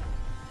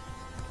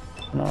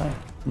 No,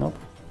 nope.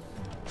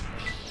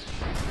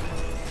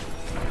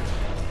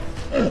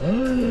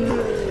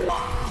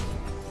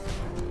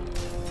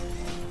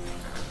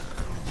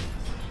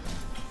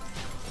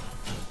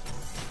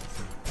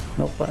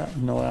 Nope,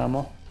 no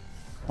ammo.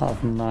 I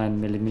have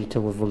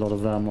 9mm with a lot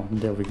of ammo.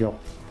 There we go.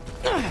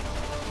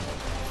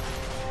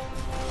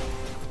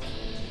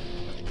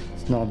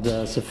 It's not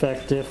as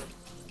effective.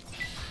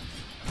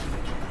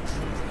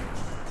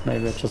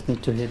 Maybe I just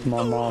need to hit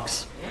more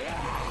marks.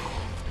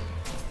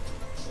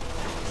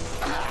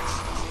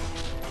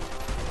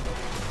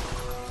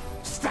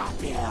 Stop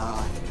here!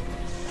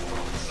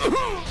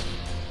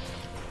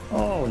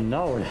 Oh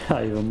no, there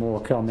are even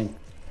more coming.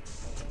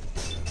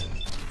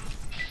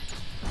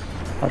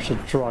 I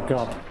should truck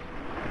up.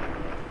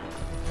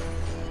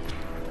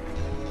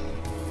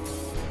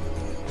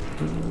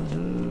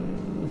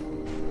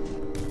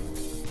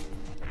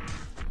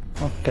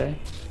 Okay.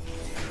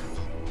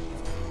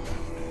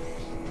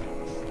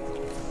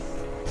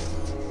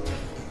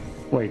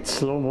 Wait,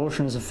 slow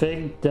motion is a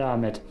thing?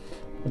 Damn it.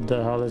 What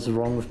the hell is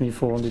wrong with me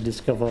for only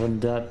discovering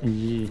that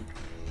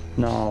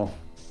now?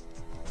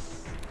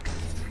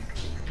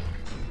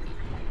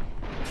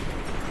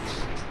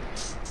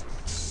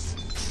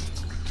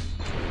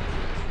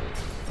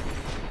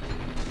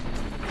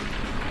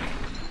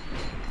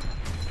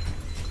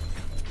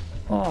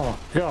 Oh,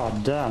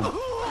 god damn.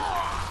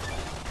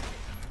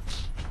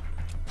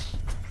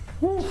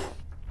 Woo.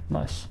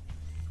 Nice.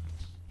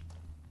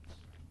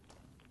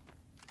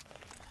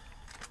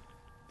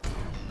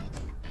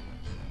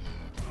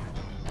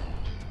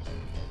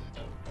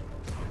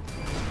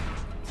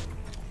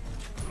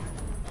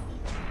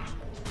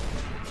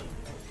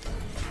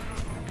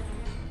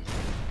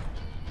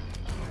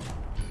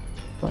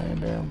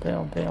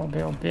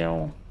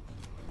 Bam.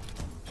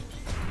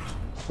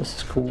 This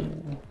is cool.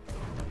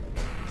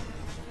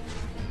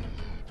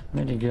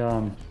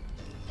 Minigun.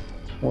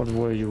 What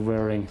were you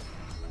wearing?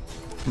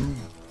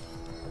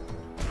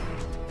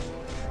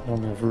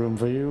 Don't have room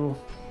for you.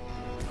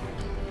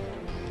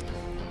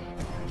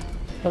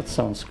 That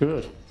sounds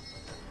good.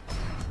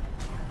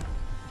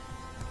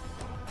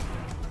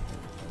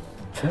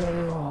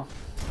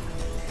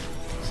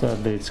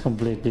 Sadly, it's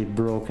completely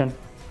broken.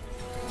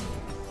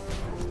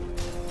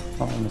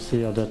 I want to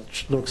see how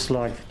that looks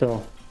like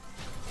though.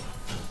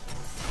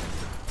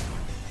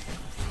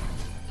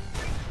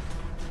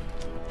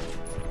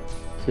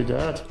 See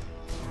that?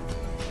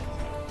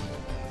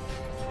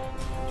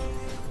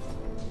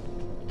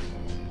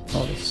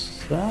 Oh,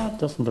 that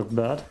doesn't look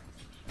bad.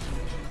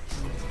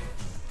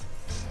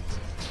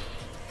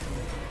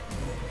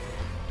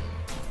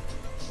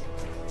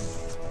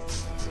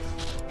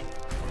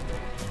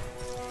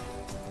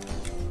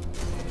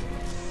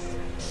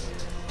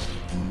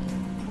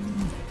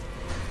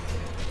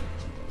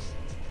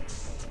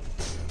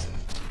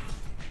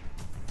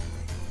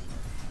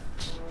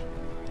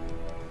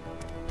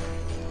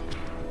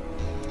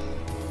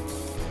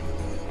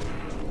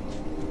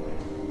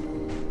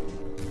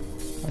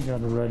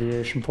 got a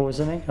radiation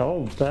poisoning.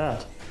 Oh,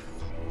 bad.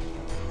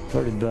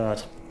 Very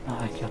bad.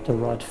 I got the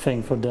right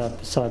thing for that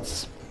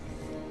besides...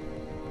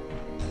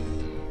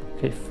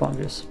 Okay,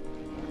 fungus.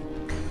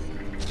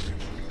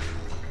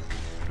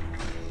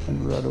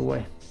 And right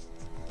away.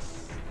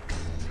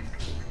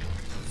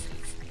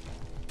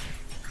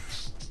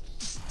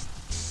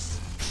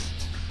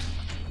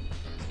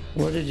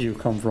 Where did you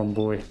come from,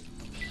 boy?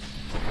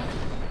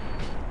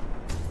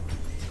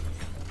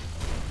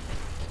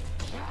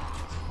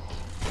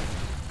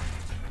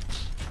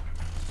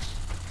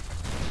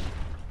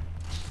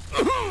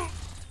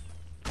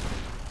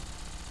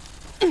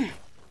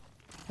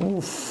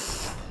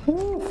 Oof.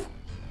 Oof.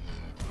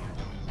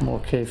 More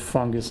cave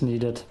fungus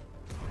needed.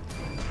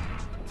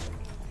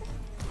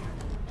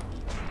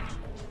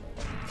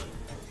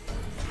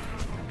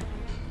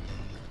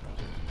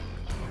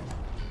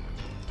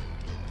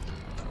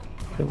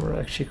 They were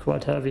actually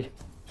quite heavy.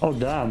 Oh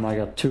damn, I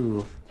got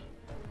two.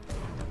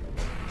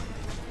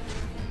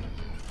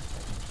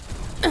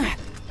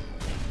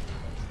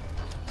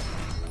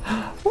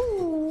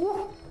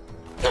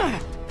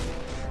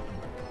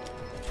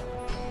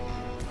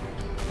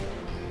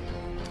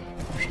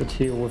 Should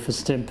heal with a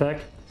stim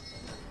pack.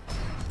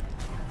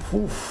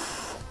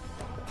 Oof.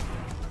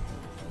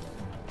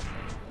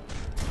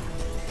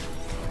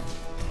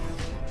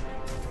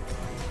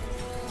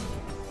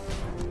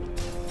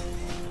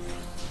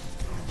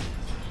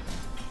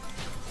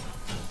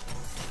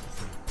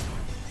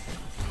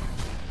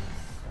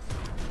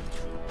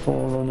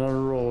 All on a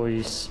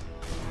Royce.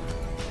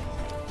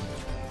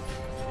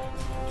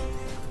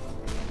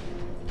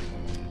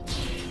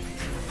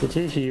 Did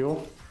he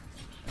heal?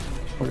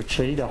 Or a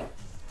cheetah?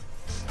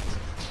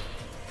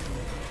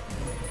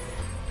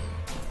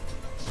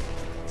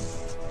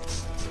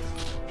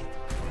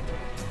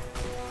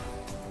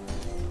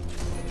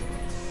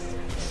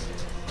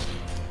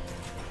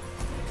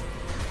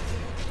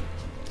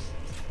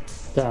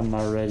 Damn,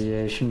 my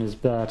radiation is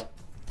bad.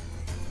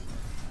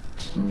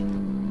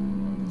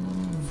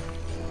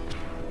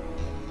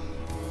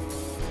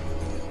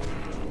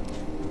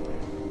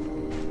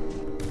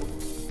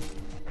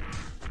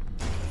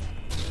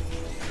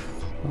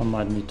 I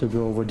might need to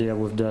go over there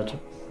with that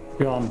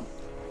gun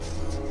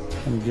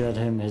and get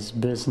him his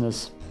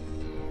business.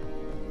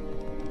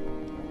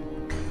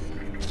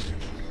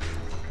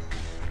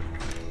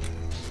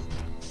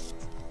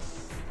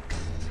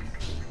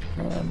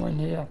 Where am I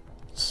here?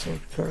 So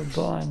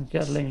turbine,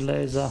 Gatling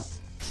laser.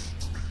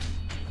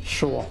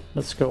 Sure,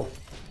 let's go.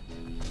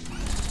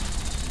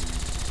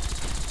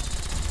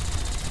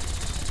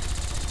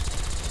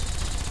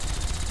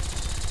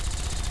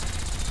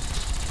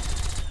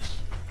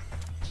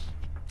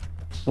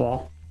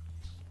 Well,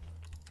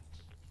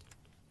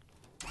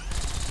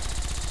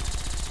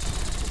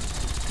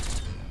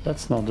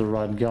 that's not the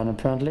right gun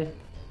apparently.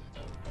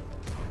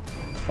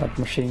 That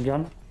machine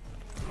gun.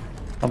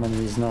 I mean,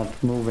 he's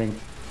not moving.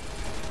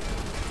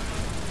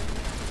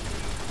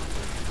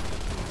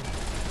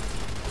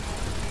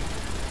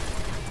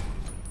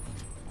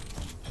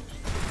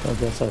 I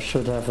guess I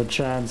should have a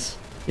chance,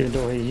 even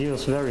though he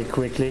heals very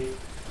quickly.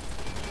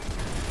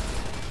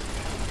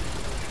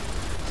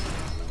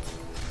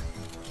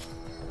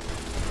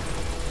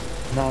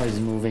 Now he's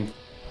moving.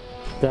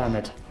 Damn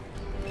it.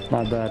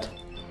 My bad.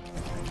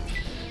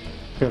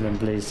 Kill him,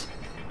 please.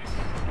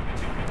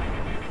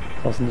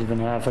 Doesn't even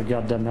have a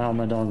goddamn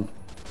helmet on.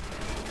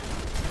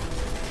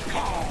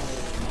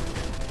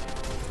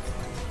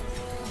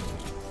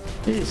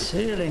 He's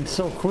healing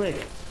so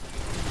quick.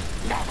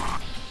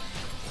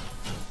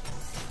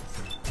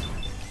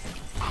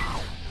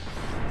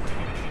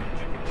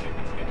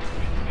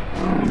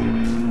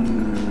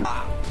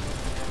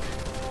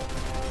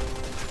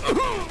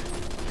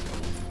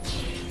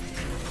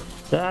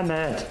 Damn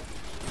it!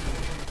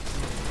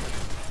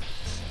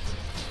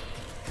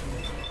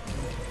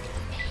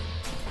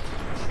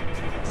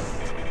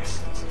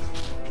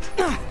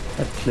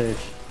 That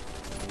glitch.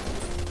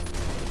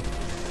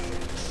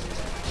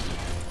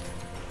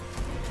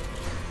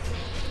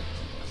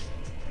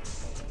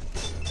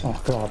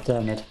 Oh god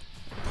damn it.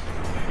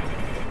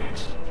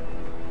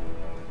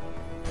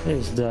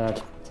 He's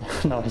dead.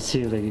 Now he's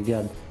healing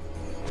again.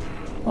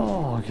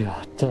 Oh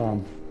god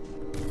damn.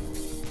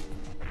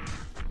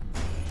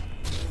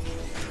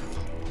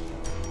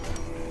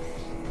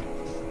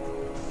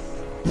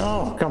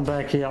 No, come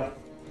back here.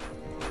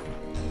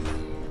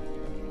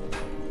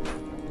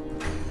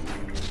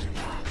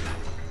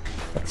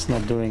 That's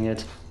not doing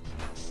it.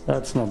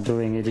 That's not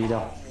doing it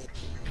either.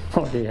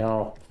 Holy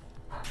hell.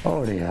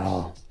 Holy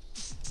hell.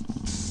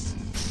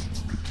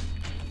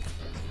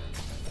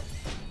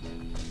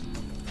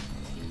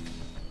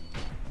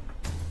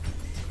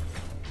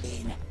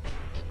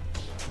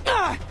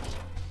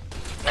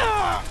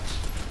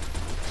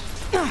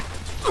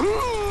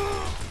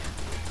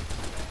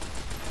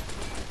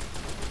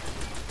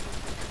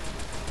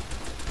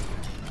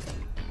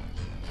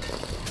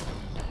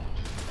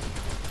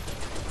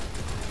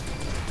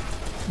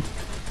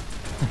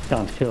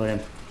 Can't kill him.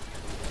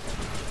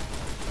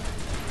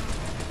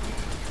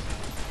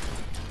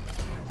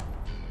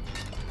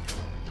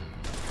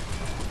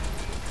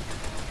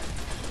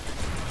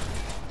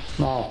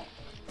 No.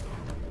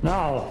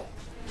 No!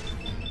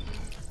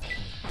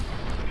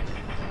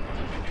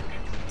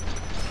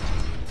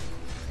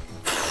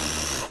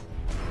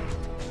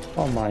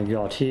 Oh my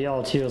god, he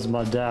out-heals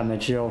my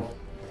damage, yo.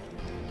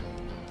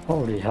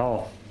 Holy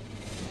hell.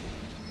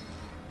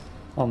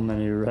 How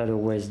many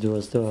radaways do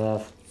I still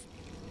have?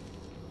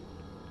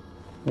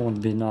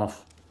 Won't be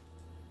enough.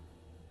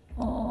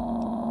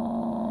 Oh,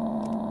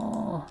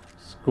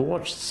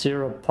 Scorched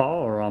 0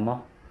 power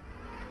armor.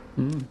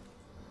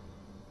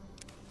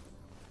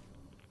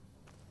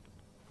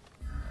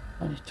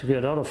 I need to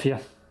get out of here.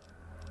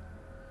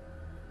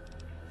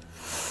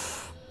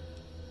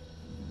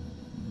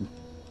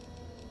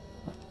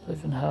 I don't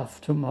even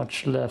have too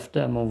much left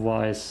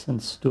ammo-wise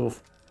and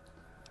stuff.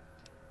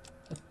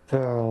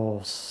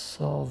 Apparel,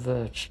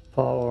 salvaged,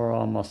 power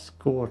armor,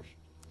 scorched.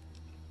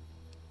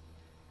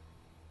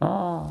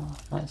 Ah,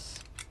 nice.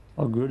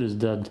 How good is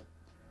that?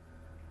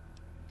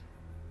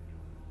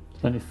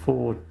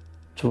 24,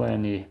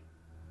 20.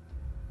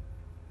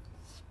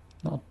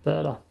 Not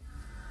better.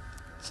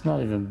 It's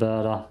not even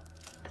better.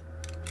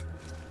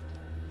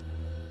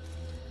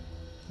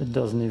 It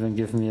doesn't even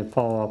give me a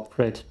power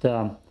upgrade.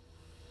 Damn.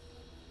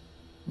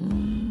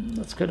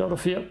 Let's get out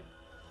of here.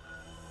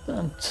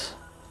 And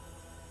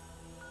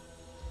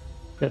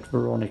get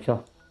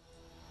Veronica.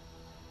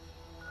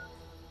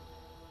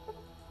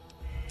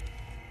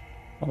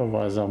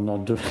 Otherwise I'm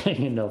not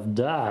doing enough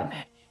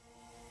damage.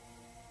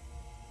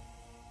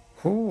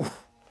 Whew.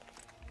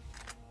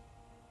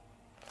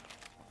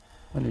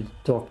 I need a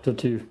doctor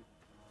too.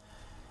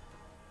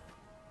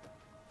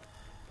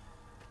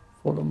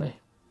 Follow me.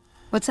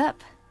 What's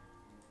up?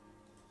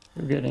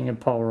 You're getting a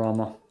power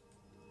armor.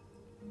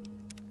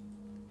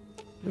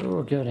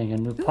 You're getting a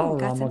new power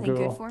got armor, something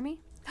girl. good for me?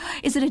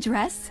 Is it a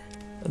dress?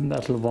 A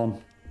metal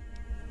one.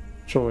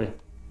 Joy.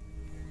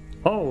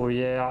 Oh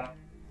yeah.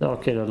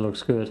 Okay, that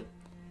looks good.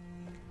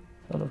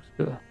 That looks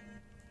good.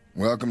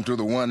 Welcome to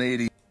the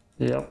 180.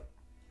 Yep.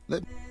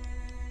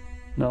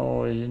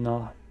 No, you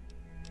know.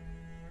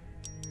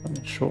 I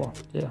mean, sure.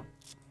 Yeah.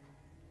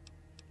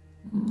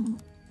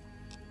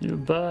 You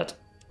bet.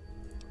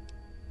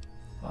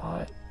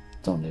 I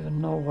don't even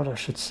know what I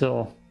should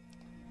sell.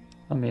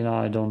 I mean,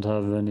 I don't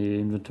have any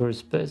inventory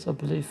space, I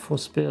believe, for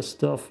spare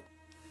stuff.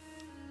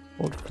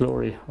 Old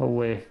glory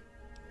away.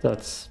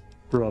 That's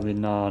probably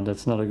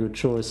that's not a good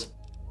choice.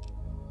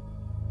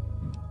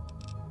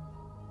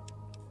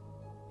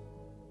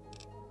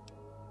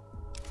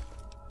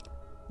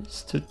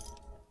 It's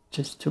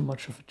just too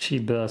much of a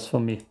cheap ass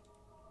for me.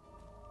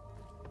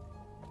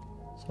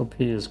 So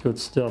here's good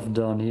stuff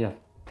down here.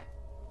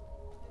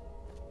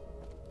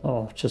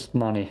 Oh, just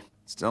money.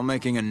 Still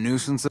making a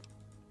nuisance of...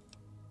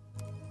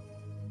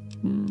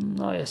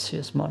 Oh yes,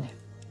 here's money.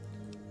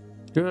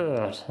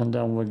 Good, and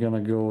then we're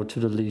gonna go to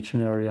the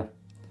Legion area.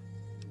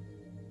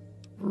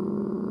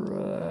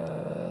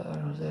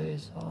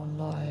 These are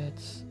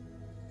lights.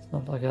 It's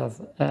not like I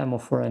have ammo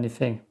for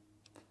anything.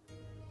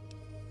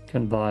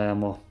 Can buy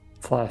ammo.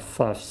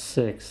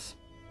 556.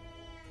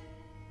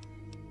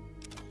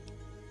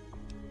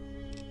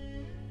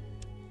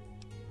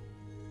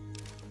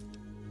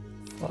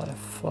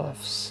 Five,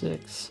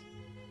 6.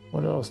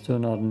 What else do I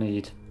not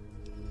need?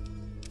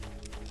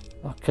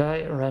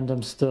 Okay,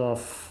 random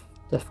stuff.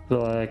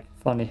 Deathglow egg,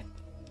 funny.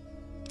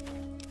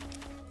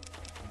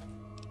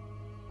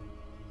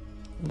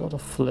 A lot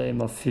of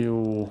flamer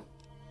fuel.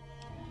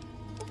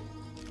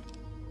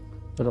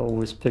 That I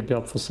always pick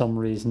up for some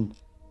reason.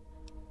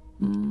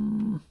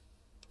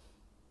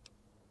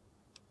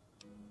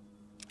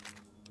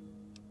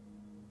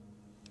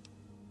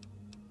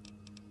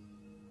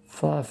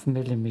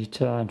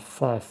 5mm and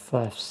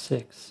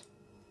 556.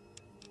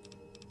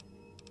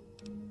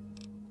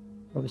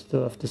 Probably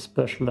still have the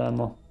special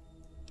ammo.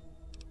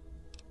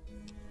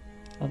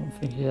 I don't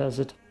think he has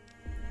it.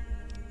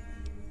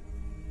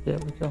 There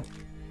we go.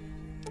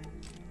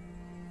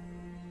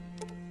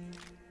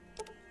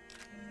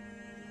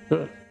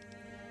 Good.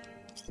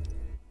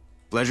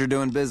 Pleasure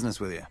doing business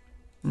with you.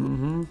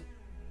 Mm-hmm.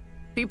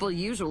 People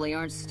usually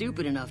aren't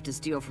stupid enough to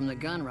steal from the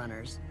gun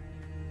runners.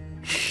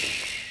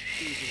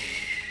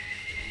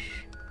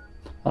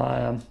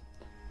 I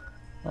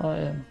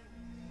am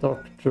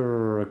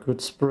Dr.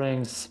 Good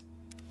Springs.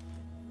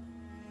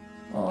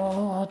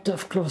 Oh,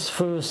 Deathglow's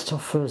first, or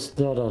first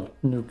the other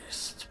nuke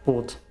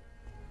spot.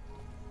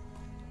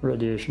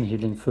 Radiation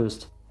healing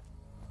first.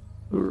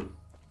 How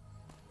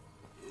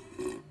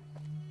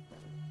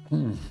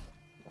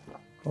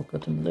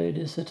goddamn late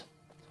is it?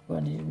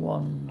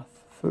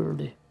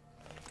 21:30.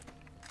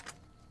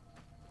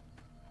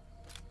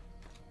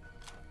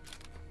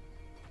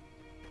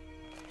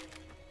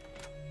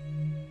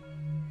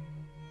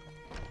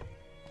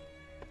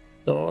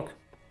 Dog,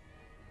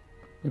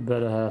 you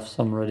better have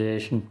some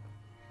radiation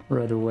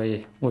right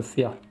away with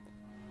you. I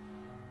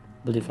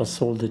believe I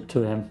sold it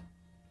to him.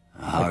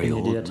 Like an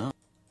idiot.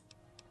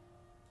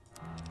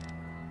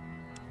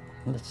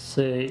 Let's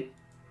see.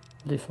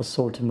 I believe I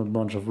sold him a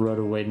bunch of right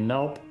away.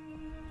 Nope.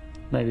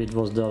 Maybe it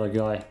was the other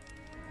guy.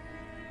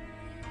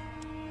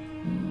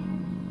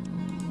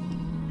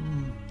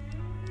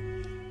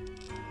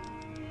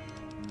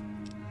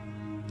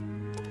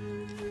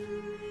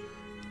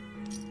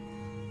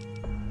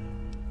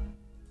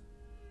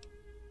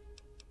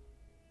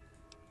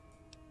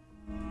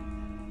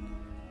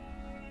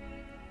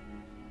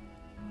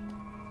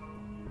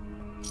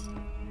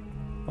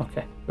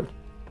 Okay, good.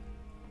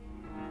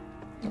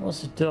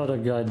 Was it the other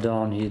guy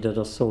down here that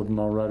I saw them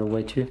all right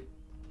away to?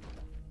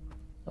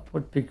 That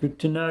would be good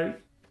to know.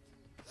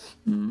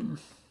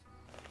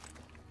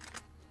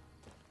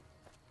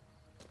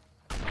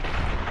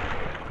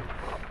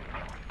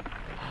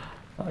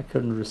 I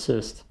couldn't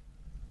resist.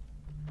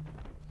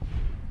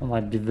 I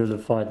might be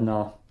vilified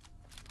now.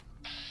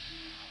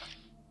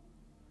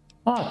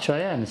 Ah,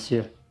 Cheyenne is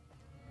here.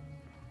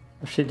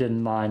 She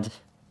didn't mind.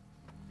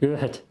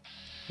 Good.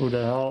 Who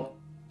the hell?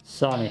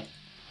 Sonny.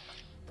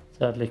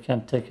 Sadly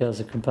can't take her as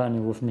a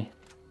companion with me.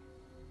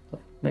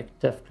 But make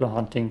Deathclaw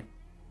hunting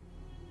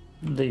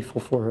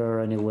lethal for her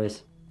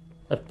anyways.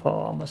 That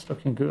palm is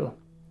looking good.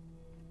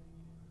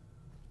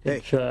 Good Hey.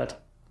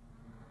 chat.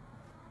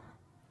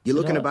 You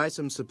looking Yeah. to buy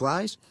some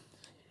supplies?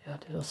 Yeah,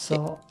 did I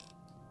saw.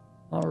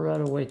 I'll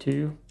right away to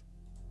you.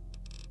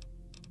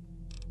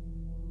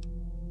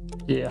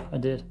 Yeah, I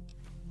did.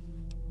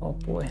 Oh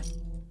boy.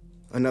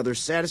 Another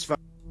satisfying.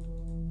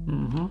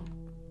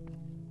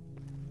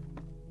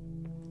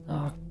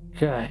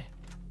 Okay.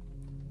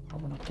 I'm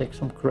gonna take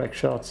some crack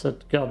shots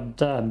at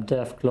goddamn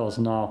Deathclaws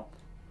now.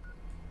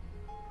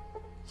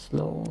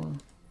 Slow.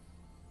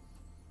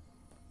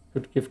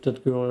 Could give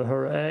that girl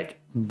her egg,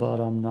 but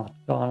I'm not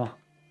gonna.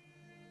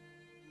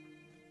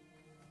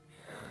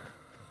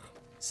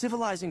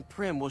 Civilizing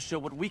Prim will show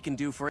what we can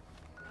do for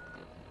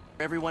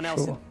everyone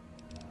else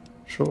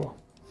Sure.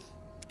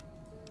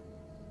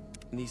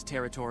 in these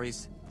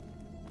territories.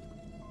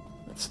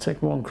 Let's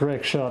take one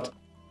crack shot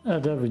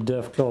at every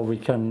Deathclaw we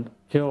can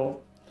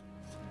kill.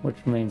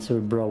 Which means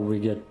we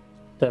get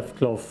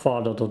Deathclaw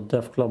fathered or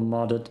Deathclaw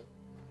modded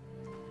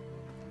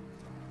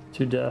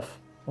to death,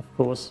 of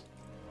course.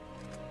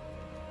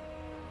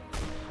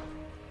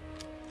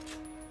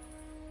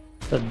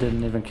 That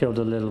didn't even kill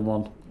the little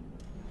one.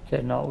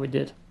 Okay, now we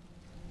did.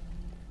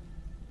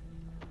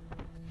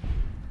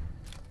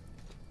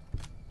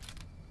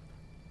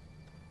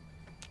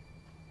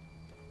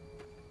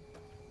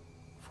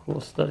 Of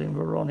course, letting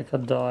Veronica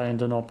die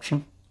ain't an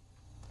option.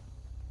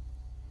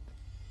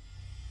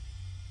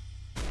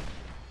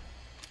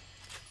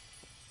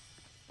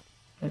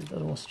 Maybe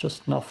that was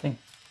just nothing.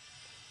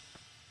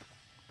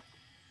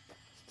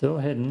 Still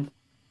hidden.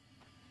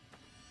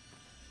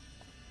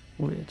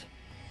 Weird.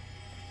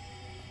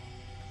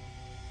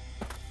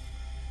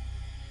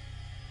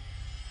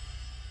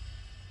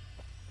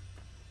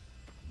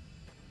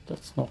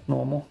 That's not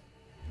normal.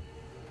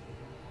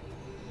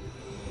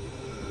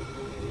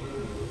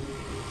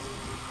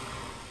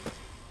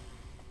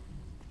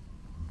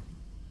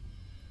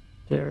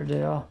 There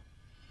they are.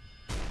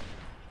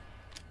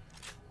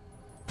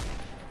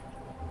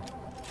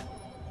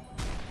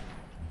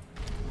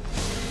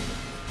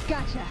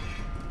 Gotcha.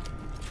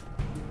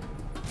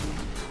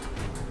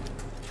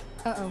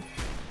 Uh-oh.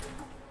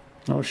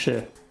 No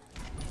shit.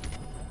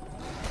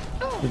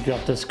 We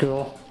got this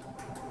girl.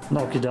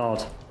 Knock it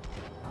out.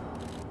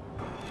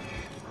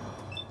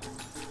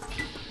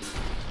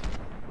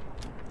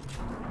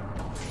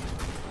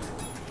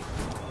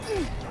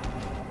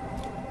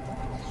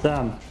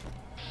 Damn.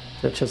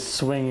 They're just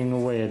swinging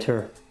away at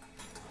her.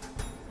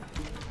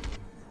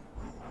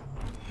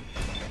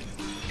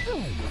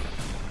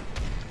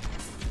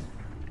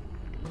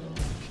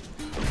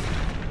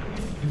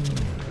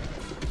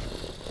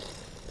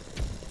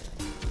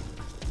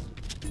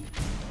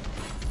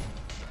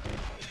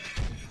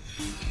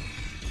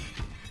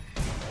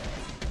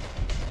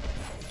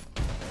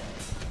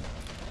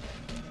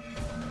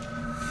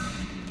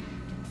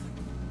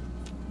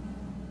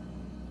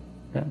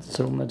 Can't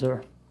zoom at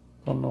her.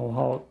 Don't know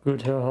how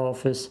good her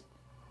health is.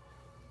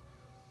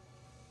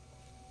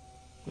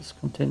 Let's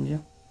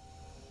continue.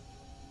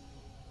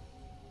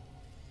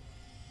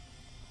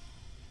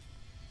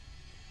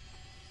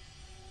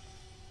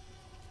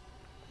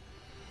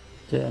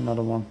 Yeah,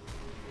 another one.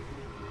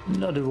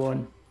 Another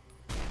one.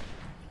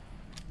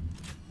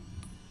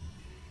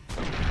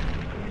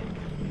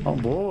 Oh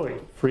boy,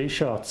 3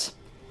 shots.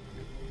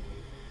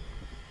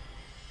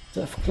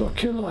 Deathclaw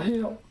killer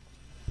here.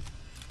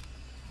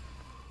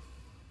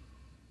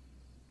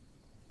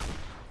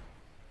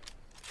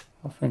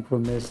 I think we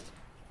missed.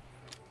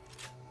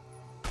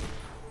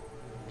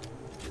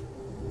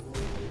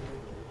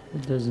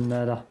 It doesn't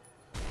matter.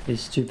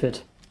 He's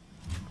stupid.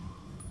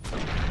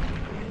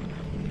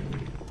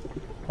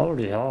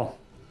 Holy hell.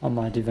 I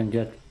might even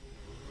get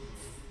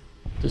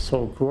this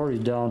whole quarry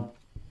down.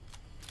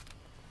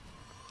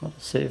 Not a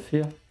save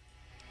here.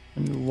 A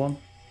new one.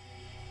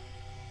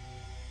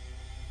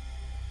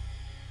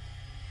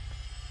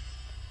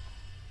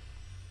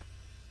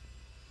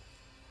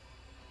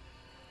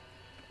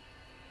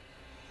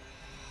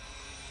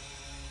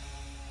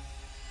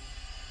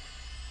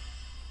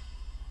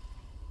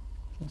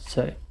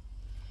 Same.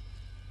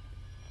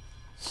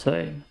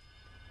 Same.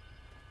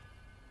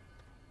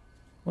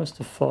 Where's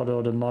the father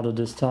or the mother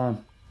this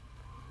time?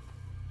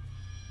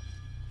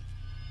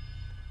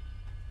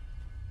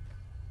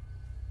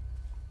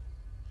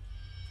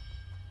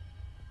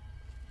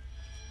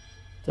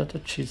 Is that a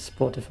cheat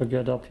spot if I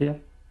get up here?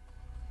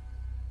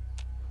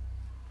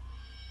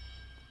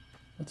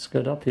 Let's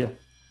get up here.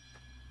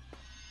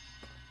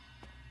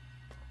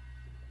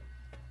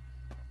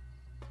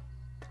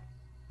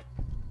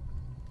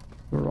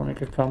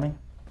 Veronica coming?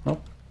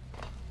 Nope.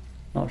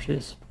 No, she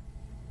is.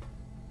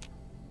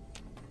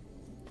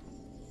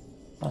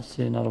 I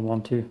see another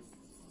one too.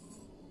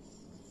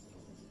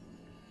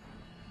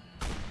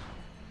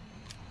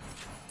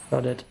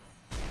 Got it.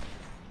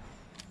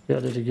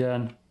 Got it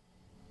again.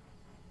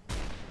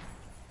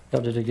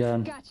 Got it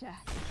again. Gotcha.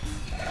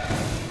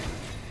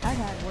 I've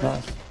had worse.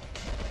 Nice.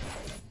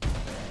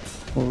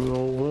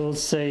 We'll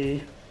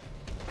see.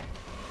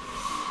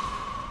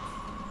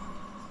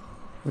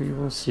 We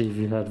will see if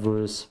you had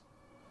worse.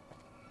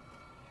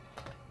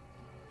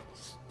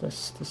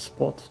 That's the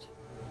spot.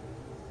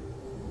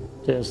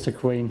 There's the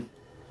queen.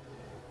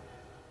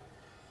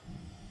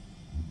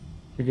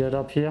 You get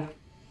up here?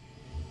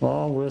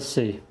 Well, we'll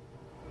see.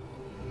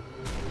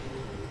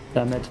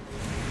 Damn it.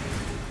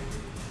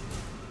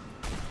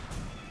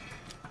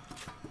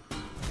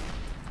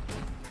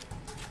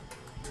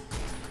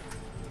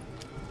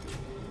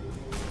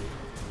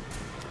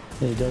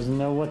 He doesn't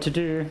know what to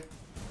do.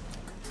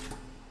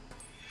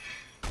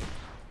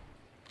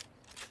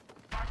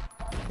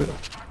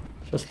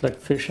 Just like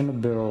fish in a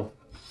barrel.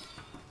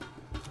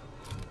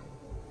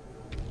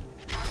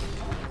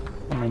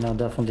 I mean, I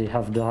definitely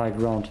have the high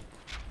ground.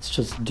 It's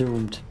just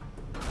doomed.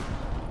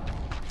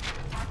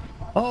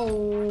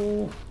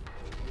 Oh!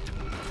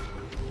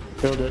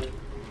 Killed it.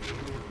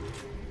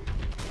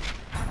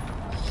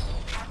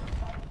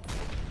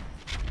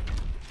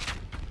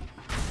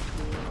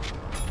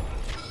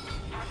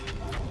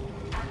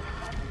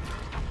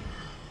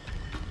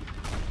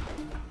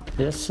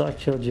 Yes, I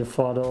killed your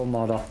father or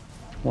mother.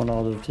 One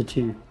out of the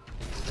two.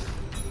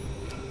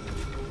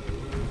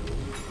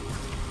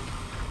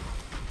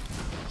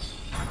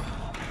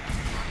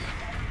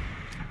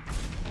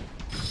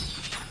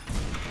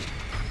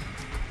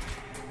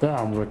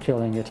 Damn, we're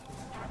killing it.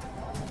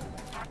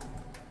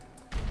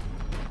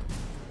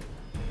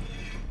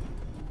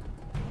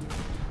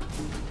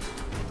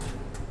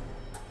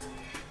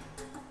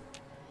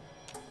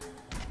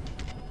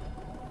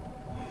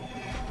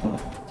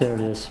 Oh, there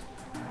it is.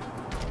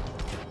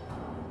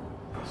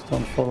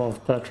 Don't fall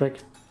off, Patrick.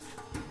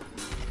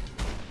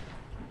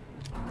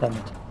 Damn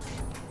it.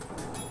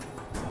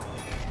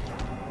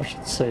 I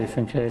should save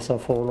in case I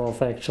fall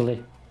off,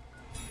 actually.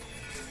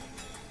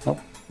 Nope,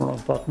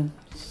 wrong button.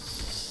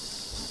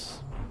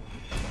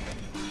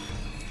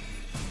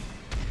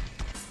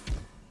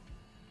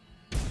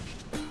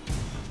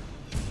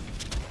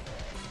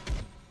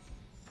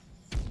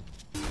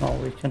 Oh,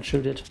 we can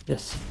shoot it,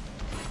 yes.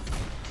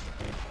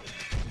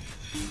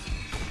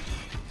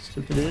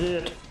 Stupid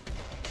idiot.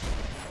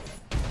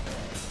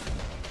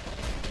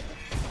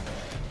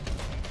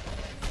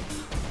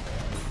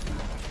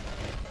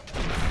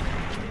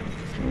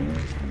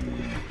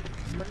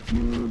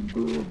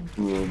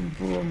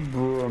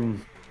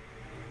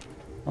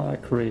 I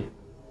agree.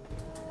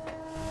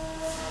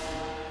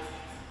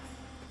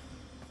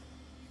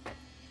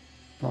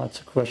 Now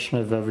it's a question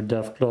if every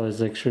Deathclaw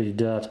is actually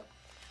dead,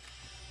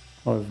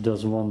 or if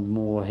there's one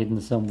more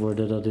hidden somewhere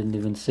that I didn't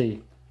even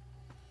see.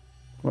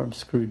 Well, I'm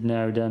screwed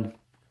now then.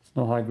 There's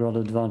no high ground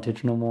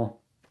advantage no more.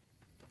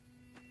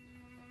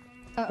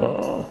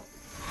 Oh.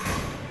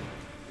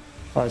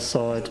 I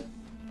saw it.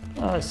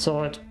 I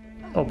saw it.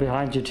 Oh,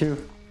 behind you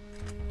too.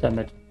 Damn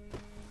it.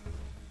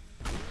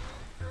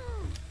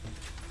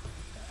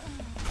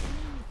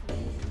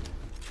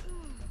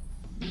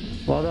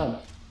 Well done.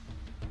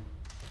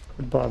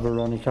 Goodbye,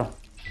 Veronica.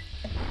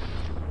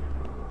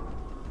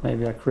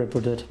 Maybe I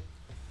crippled it.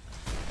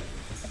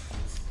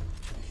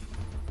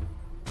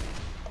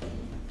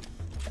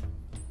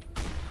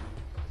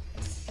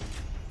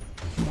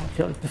 Come on,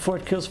 kill it before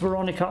it kills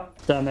Veronica.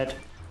 Damn it.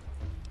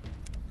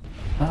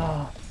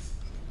 Ah.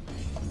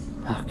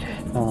 Okay,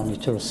 now I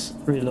need to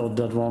reload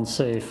that one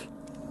save.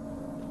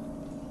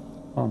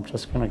 I'm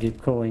just gonna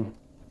keep going.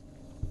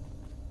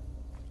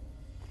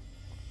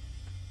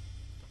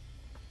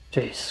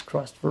 Jesus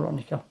Christ,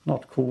 Veronica.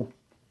 Not cool.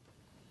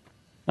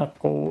 Not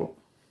cool.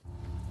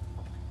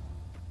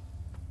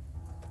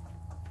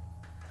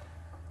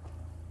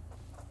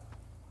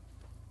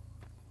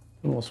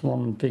 There was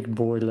one big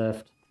boy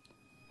left.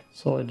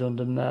 Saw it on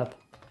the map.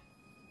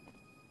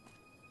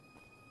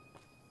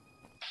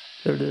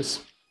 There it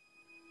is.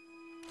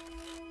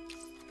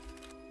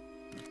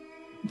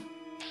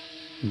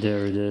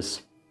 There it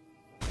is.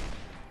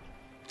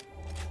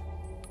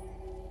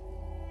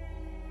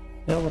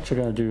 Yeah, what you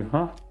gonna do,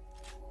 huh?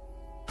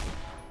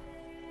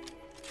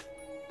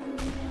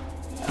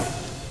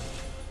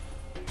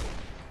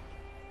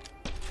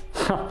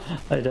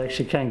 It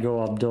actually can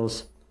go up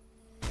those.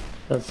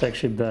 That's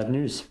actually bad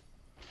news.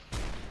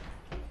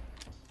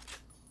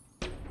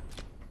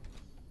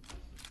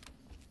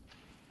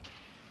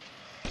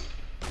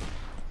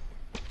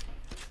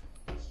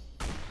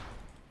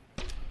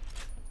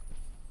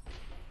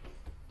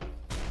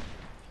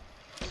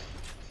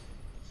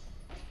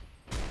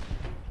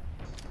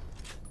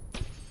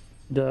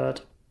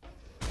 That.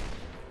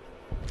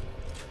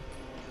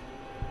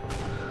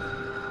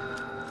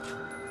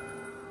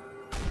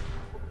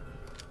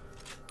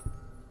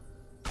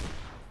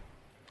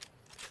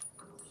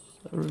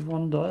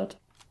 died.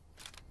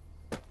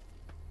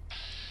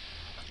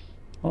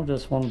 Oh,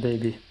 there's one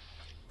baby.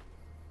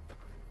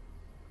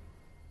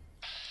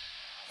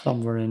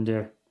 Somewhere in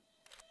there.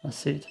 I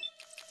see it.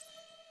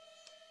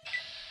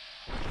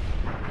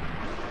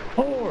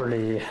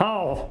 Holy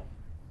hell!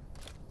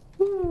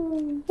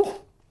 Ooh.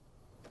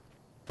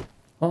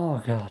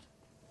 Oh god.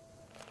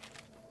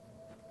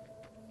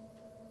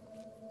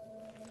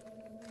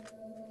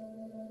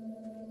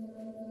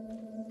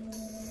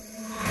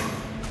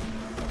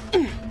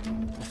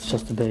 It's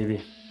just a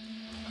baby.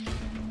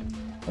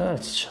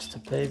 It's just a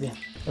baby.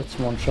 Let's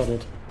one-shot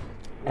it.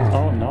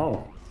 Oh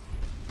no.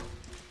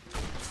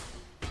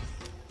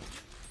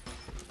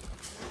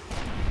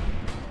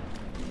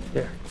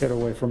 Here, get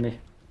away from me.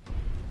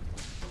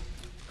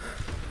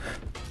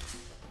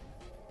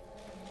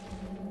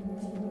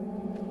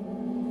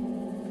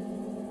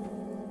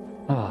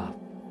 Ah.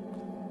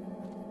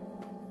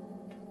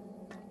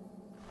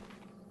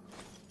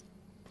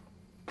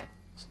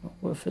 It's not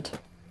worth it.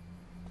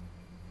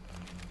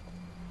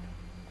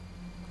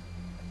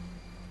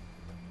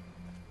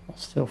 I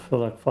still feel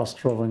like fast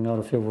traveling out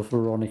of here with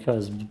Veronica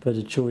is a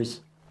better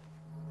choice.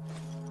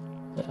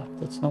 Yeah,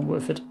 that's not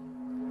worth it.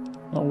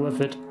 Not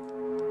worth it.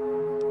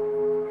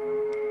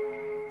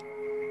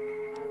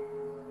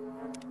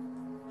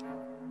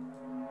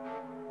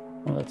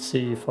 Let's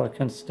see if I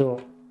can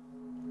still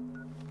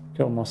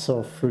go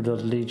myself through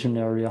that Legion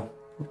area,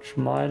 which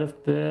might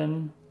have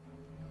been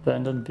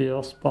abandoned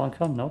BS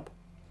bunker. Nope.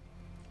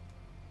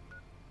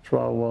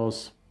 Trial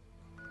walls.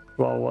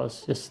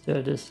 Yes, there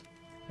it is.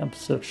 Camp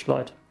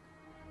searchlight.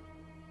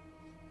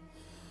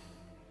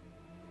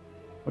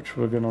 Which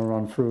we're gonna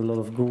run through a lot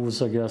of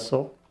ghouls, I guess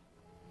so.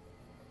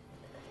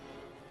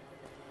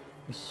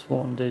 This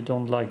one, they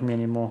don't like me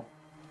anymore.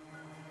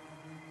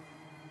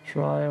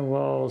 Trial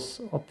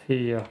walls up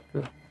here.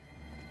 Good.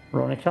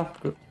 Veronica?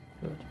 Good.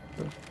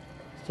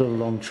 Still a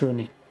long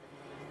journey.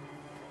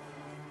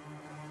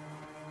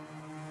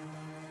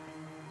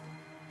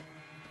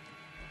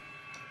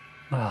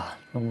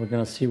 And we're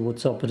gonna see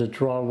what's up with the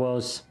trial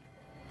walls.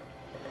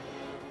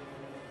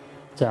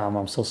 Damn,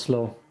 I'm so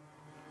slow.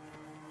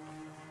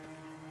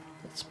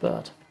 That's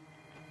bad.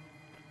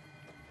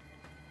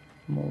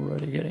 I'm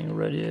already getting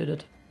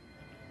irradiated.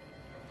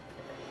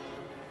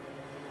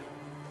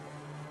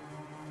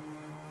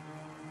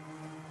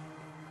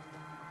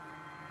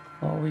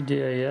 Are we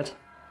there yet?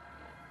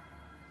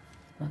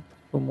 Let's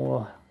go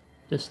more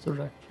this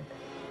direction.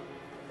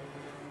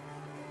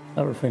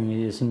 Everything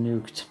here is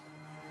nuked.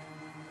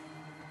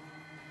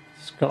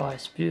 The sky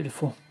is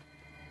beautiful.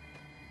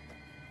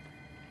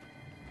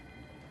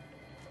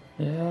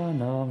 Yeah,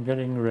 no, I'm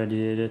getting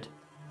irradiated.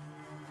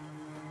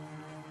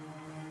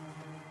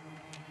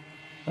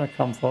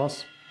 Come for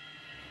us.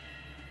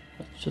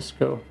 Let's just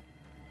go.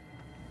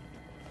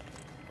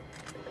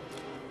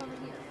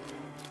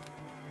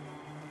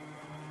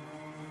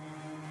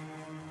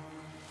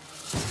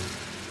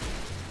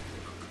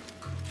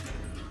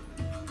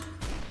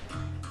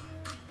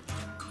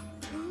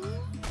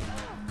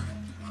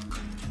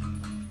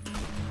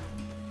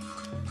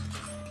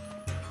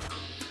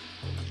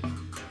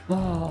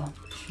 Oh,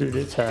 shoot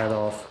its head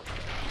off.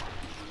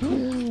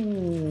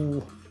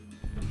 Ooh.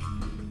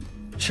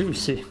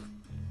 Juicy.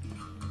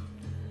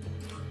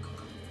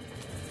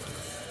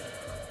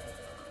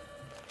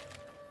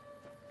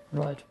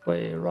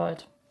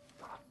 Right.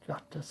 Oh,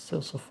 God, that's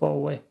still so far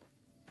away.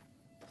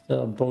 Is there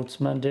a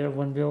boatsman there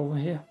when we're over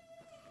here?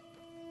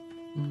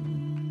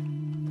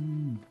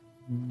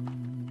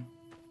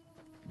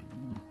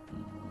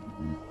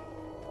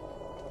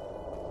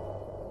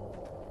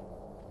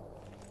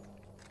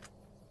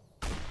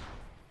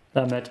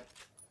 Damn it.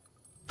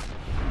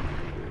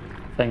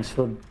 Thanks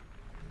for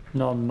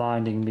not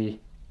minding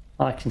me.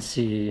 I can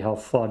see how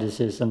far this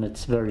is and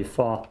it's very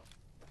far.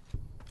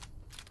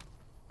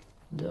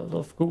 There are a lot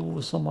of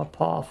ghouls on my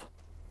path.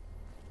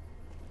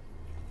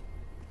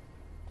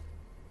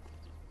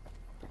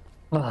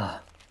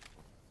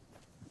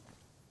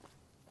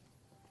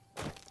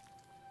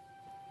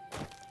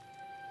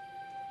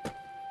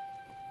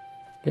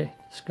 Okay,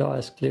 sky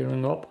is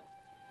clearing up.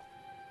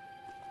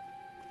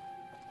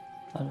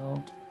 I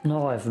don't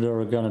know if there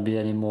are gonna be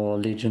any more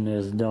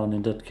legionnaires down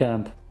in that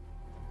camp.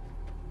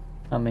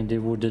 I mean, they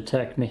would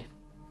attack me.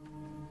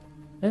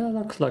 Yeah,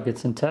 looks like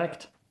it's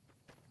intact.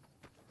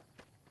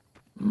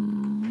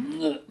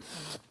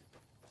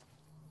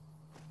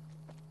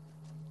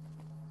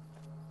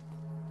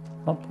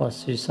 Up, I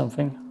see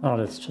something. Oh,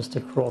 that's just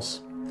a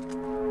cross.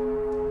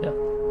 Yeah.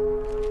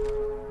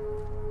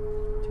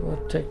 Do I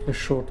take a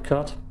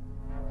shortcut?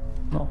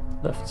 No,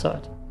 left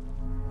side.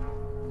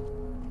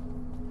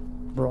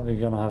 Probably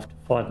gonna have to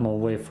fight my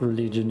way through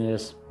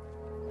legionnaires.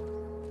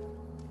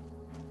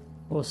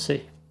 We'll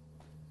see.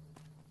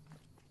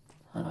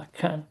 And I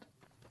can't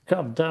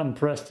goddamn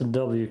press the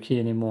W key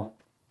anymore.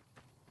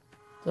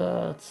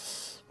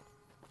 That's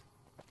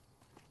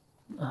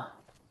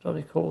what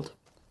they called.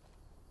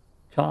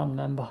 Can't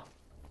remember.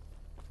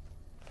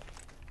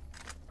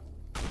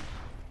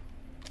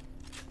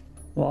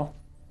 What?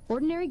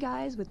 Ordinary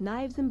guys with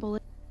knives and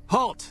bullets.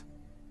 Halt!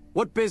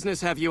 What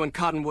business have you in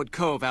Cottonwood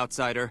Cove,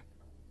 outsider?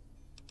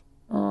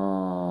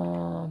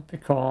 Be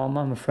calm,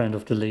 I'm a friend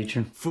of the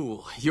Legion.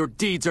 Fool, your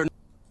deeds are...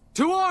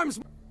 To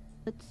arms!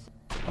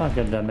 Oh,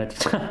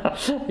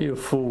 goddammit. You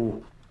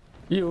fool.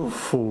 You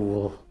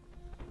fool.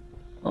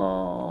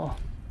 Oh.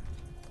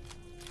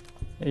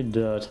 Hey,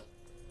 dirt.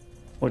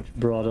 Which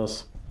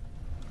brothers?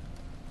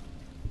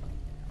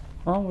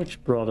 Oh,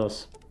 which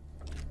brothers?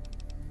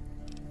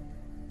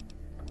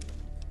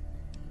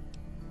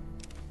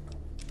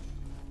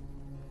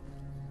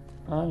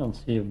 I don't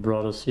see your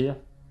brothers here.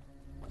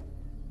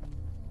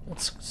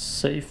 That's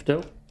safe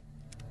though.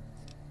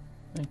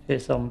 In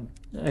case I'm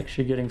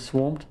actually getting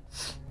swarmed.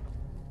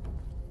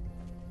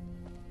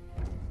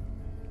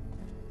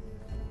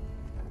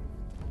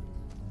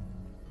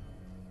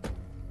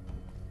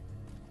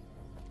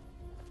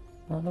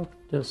 Oh look,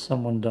 there's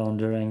someone down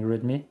there angry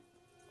at me.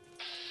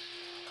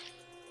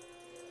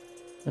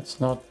 That's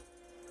not...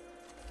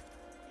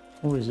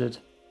 Who is it?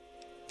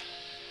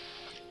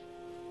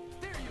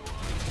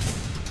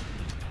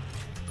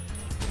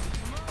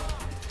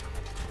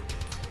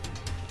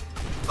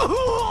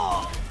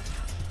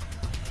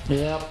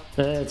 Yep,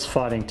 it's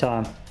fighting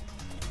time.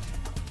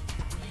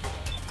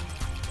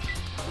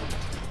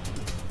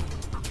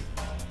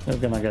 You're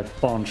gonna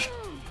get punched.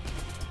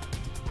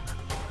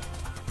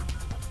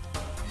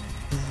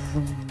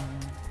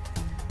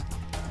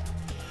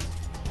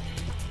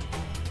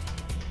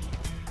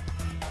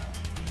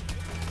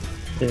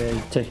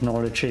 The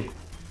technology.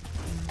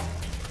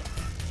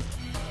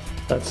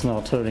 That's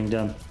not hurting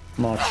them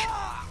much.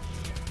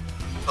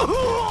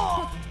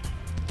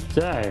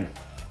 Damn.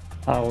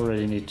 I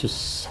already need to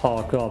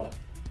hark up.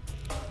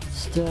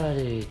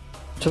 Steady.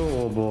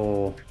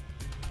 Turbo.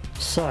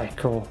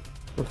 Psycho.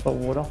 With the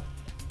water.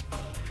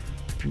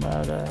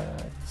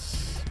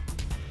 Maddox.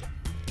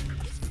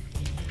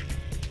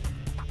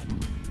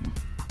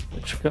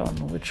 Which gun?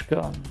 Which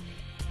gun?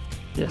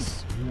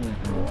 Yes.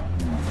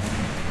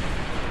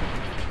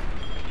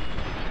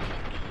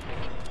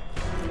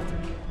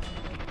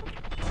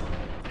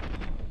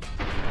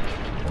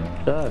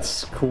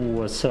 That's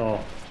cool as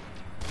hell.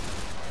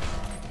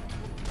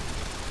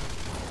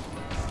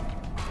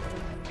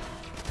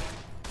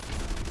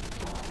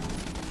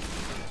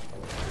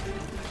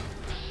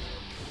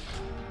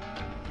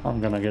 I'm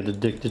gonna get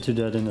addicted to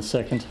that in a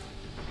second.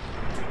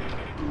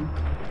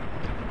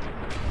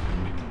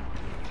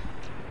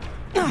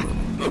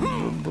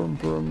 Boom, boom,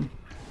 boom.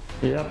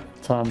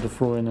 Yep, time to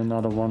throw in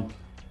another one.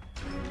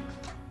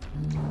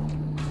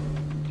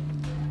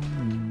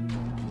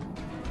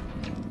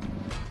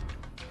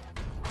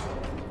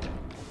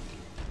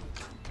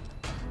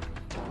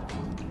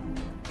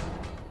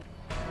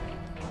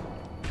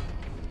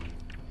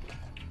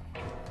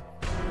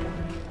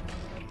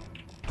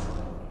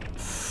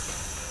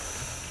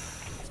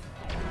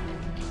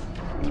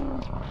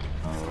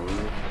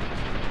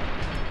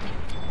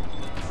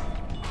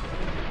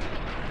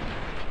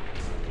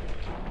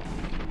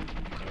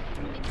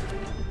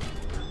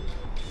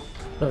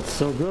 That's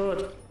so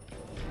good.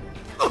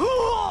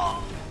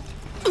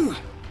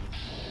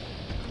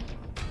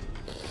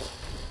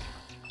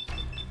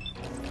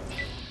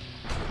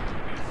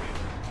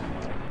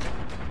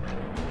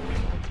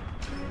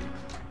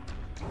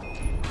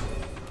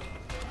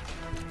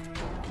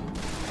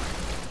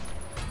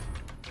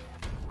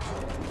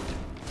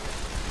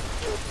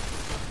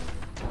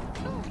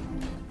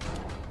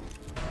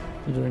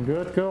 You doing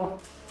good,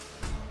 girl?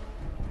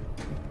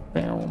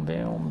 Bam,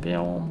 bam,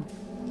 bam.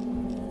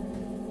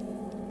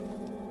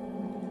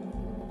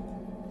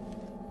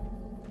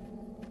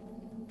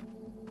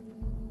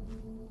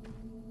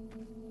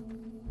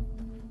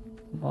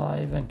 Am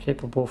I even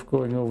capable of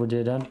going over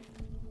there then?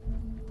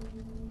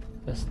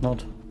 That's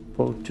not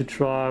boat to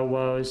try.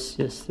 Well,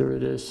 yes, there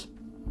it is.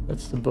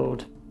 That's the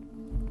boat.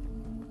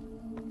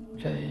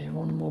 Okay,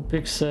 one more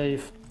big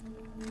save.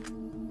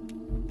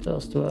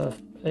 Just to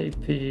have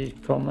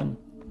AP common.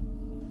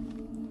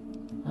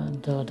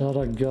 And that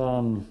other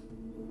gun.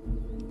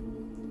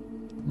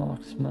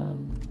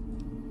 Marksman.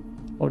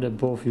 Oh, they're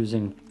both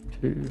using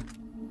 2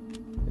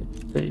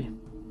 HP.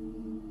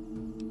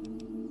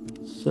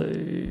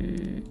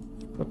 Save.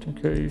 Cotton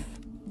Cave.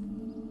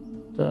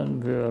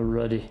 Then we're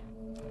ready.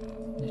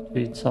 Need to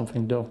eat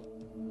something though.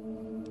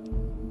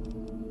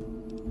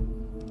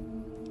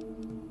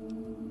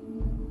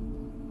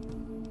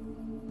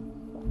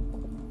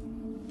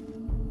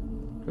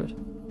 Good.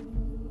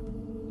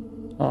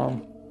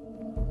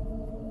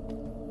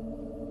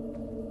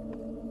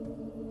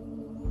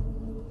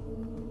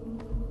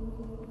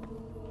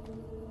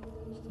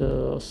 Is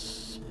there a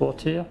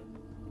spot here?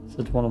 Is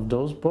it one of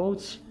those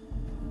boats?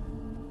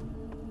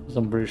 Because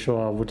I'm pretty sure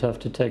I would have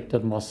to take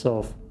that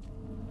myself.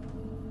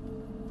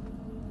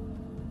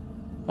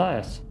 Ah,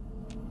 yes.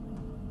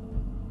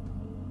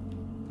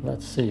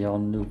 Let's see how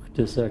nuke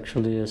this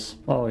actually is.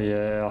 Oh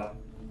yeah.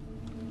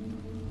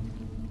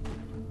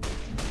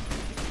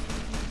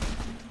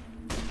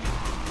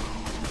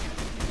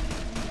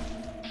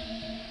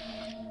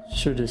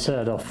 Shoot his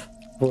head off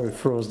before he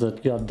throws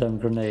that goddamn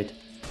grenade.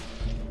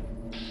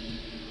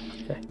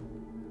 Okay.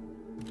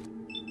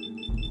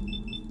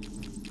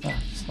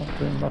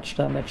 much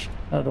damage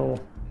at all.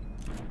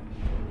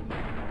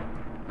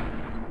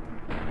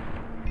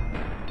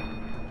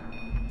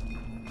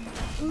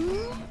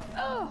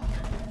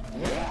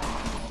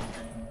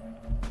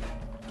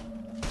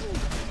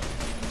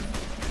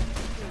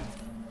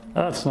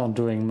 That's not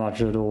doing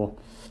much at all.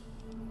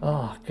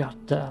 Oh,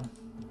 goddamn.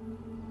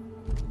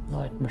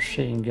 Light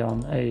machine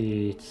gun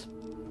 8.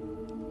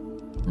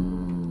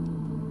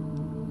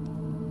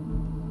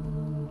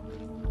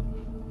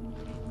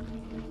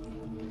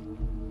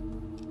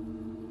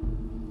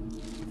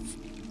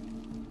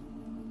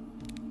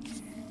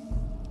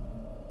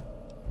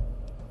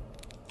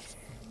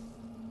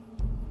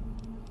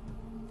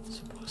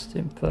 Super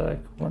stim pack,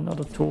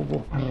 another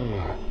turbo.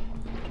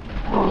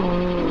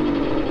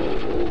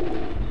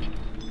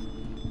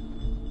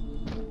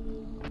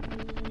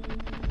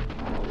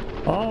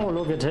 Oh,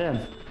 look at him.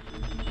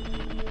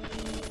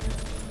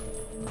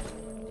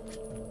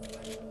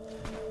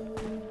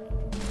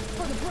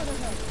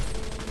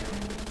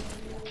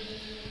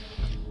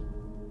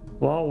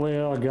 Well, we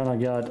are gonna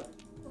get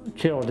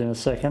killed in a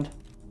second.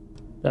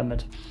 Damn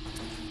it.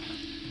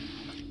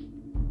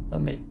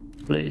 Let me,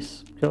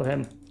 please, kill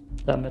him.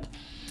 Damn it.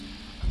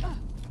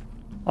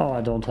 Oh,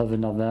 I don't have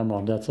enough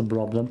ammo. That's a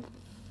problem.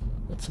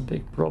 That's a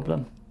big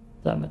problem.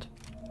 Damn it.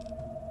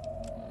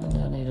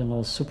 And I need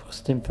another super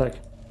stim pack.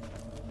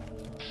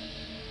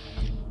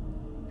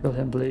 Kill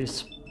him,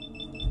 please.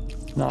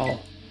 Now.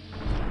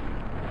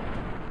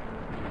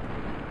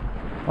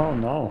 Oh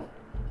no.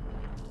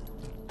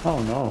 Oh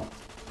no.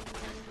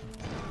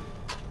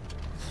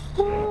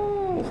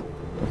 Woo!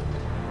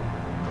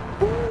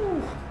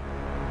 Woo!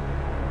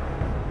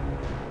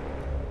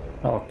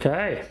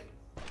 Okay.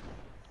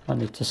 I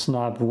need to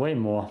snipe way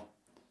more.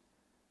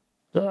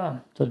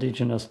 The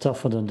Legion is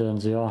tougher than the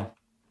NCR.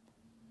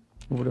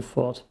 Who would have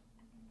thought?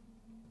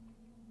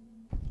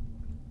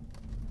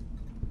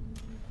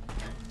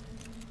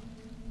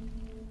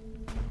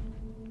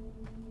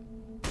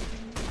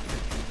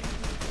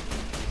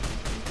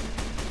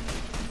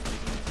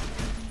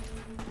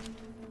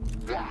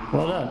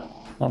 Well then,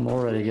 I'm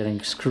already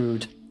getting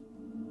screwed.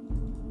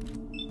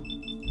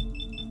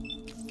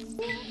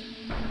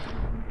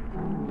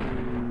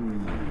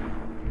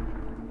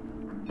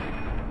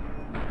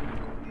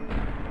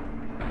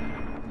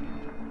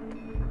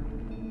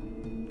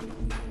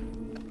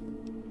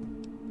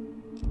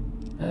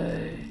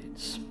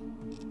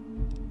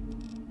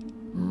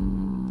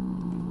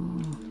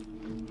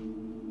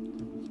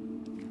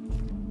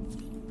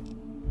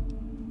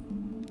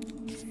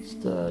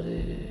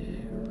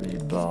 Study,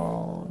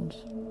 rebound,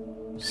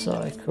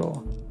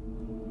 psycho.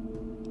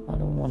 I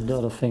don't want the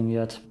other thing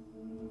yet.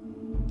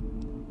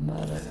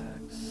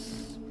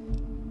 Medics.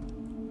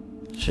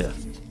 Shit.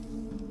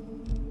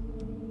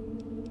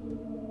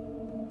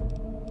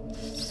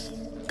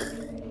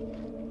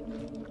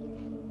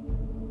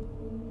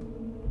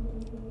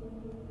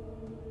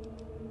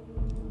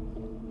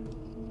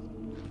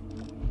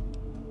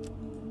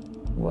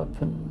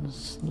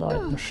 Weapons,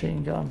 light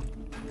machine gun.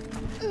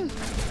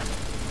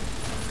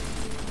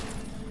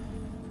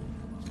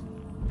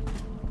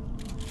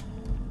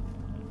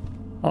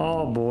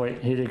 Oh boy,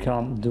 here they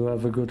come. Do I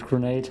have a good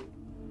grenade?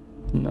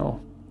 No.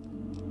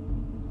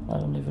 I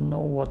don't even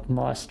know what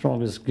my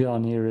strongest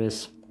gun here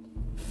is.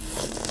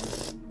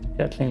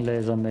 Gatling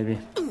laser, maybe.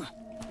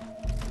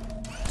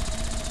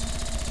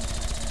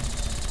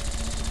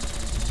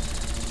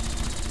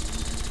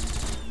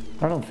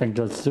 I don't think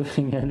that's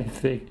doing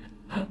anything.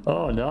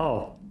 Oh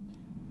no.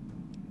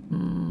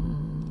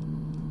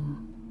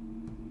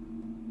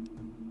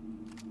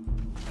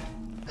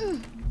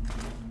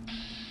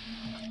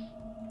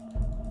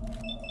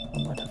 I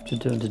might have to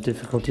turn the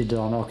difficulty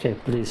down. Okay,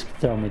 please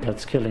tell me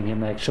that's killing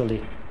him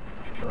actually.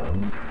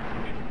 I'm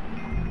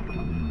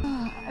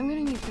gonna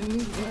need some new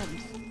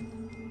limbs.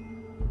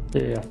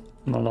 Yeah,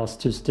 my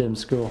last two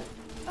stims go.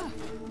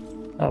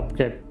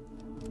 Okay.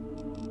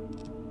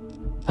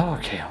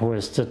 Okay,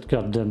 where's that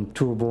goddamn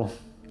turbo?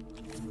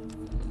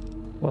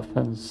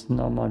 Weapons,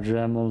 not much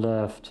ammo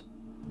left.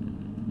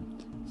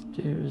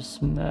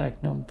 Steers,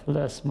 Magnum,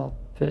 plasma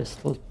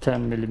pistol,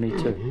 10mm.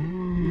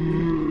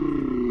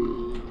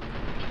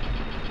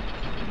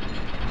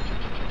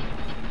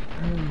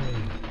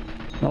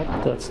 Nope,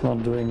 that's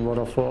not doing what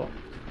I thought.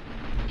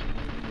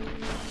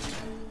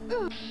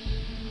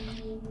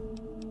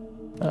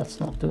 That's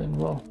not doing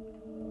well.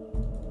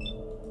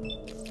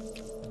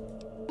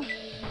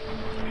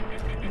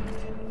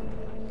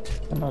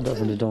 And I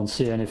definitely don't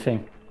see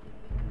anything.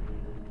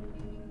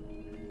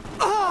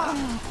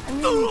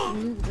 I'm gonna need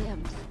some new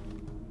limbs.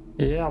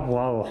 Yeah,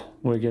 wow,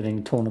 we're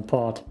getting torn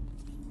apart.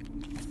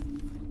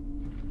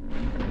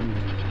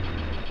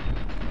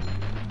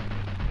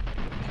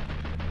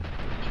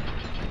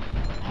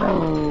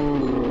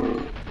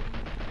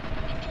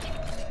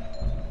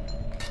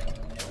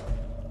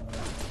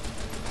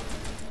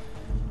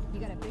 You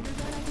got a bigger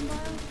gun I can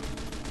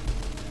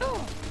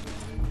borrow?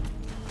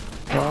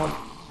 Well,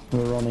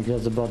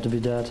 Veronica's about to be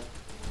dead.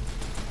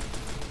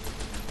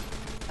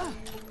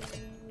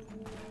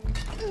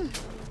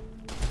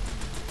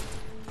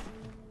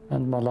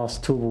 And my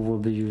last turbo will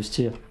be used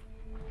here.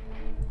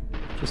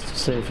 Just to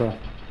save her.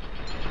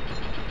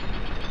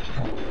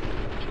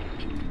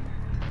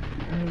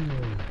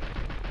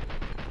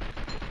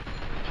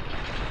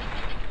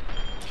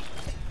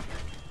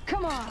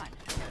 Come on.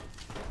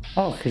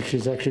 Okay,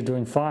 she's actually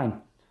doing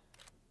fine.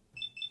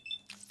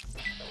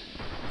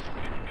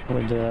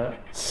 With the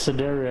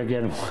Sideria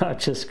again, I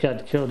just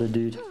can't kill the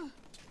dude.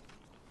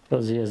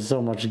 Because he has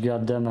so much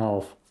goddamn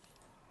health.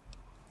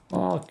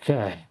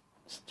 Okay.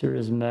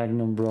 Mysterious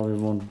Magnum probably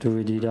won't do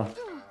it either.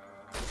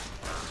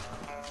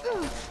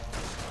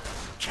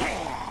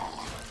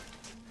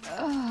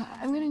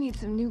 I'm gonna need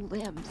some new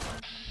limbs.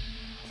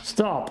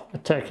 Stop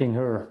attacking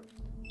her.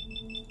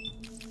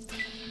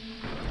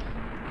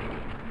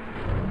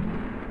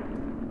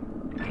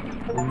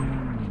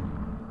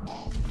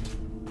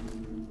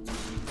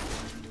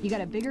 You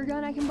got a bigger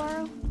gun I can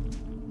borrow?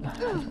 I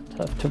don't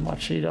have too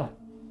much either.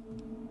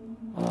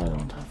 I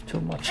don't have too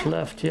much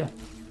left here.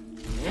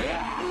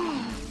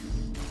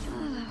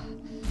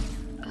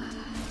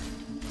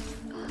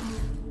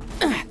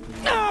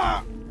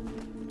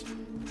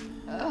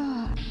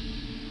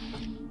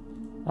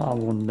 I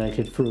wouldn't make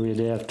it through here,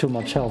 they have too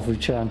much health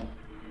regen.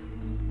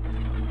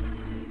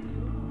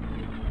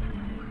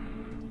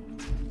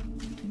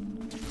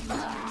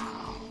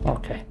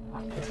 Okay,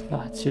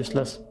 no, it's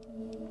useless.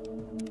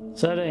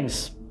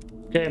 Settings,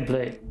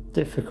 gameplay,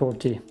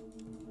 difficulty.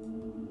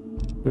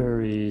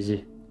 Very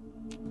easy.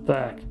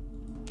 Back.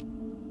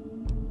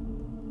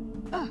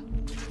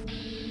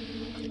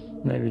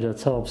 Maybe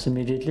that helps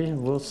immediately,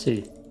 we'll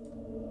see.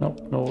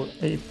 Nope, no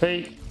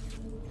AP.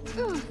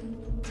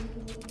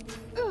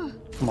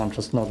 Come on,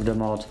 just knock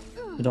them out.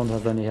 You don't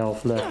have any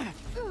health left.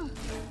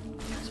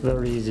 It's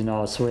very easy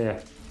now, I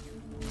swear.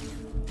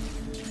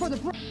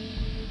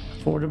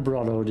 For the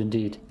Brotherhood,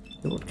 indeed.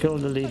 It would kill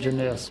the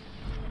Legionnaires.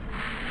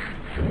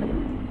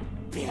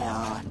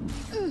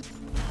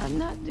 I'm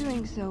not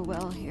doing so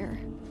well here.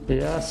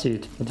 Yeah, I see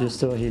it, but you're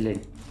still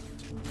healing.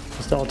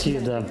 Just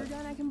out-heal them. Bigger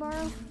gun I can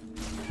borrow?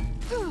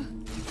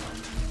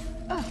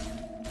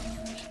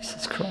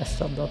 Jesus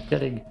Christ, I'm not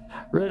getting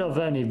rid of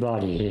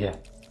anybody here.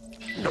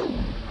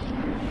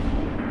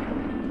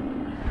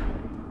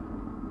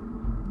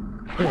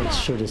 Let's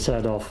shoot his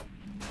head off.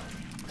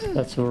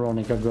 That's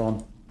Veronica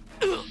gone.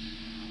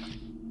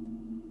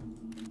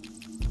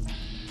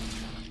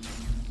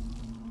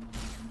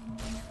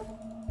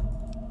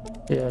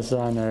 Yes,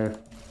 I know.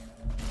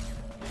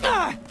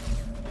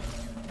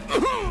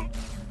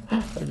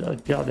 Oh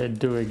God, they're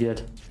doing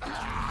it.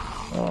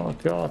 Oh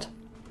God.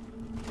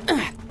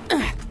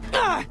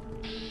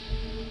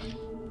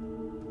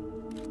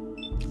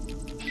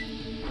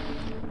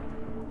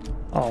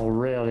 Oh,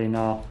 really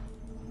now?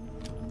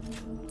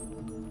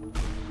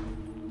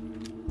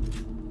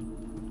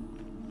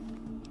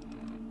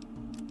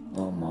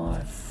 Oh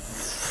my.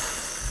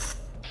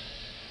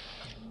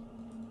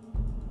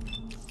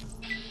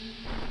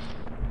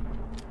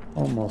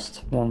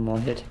 Almost one more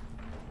hit.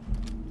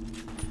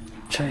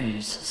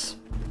 Jesus.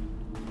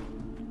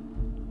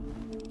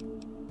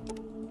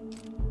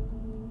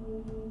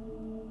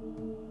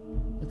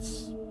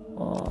 It's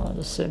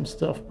the same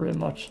stuff pretty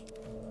much.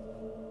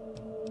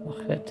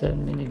 Machete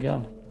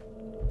minigun.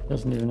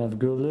 Doesn't even have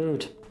good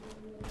loot.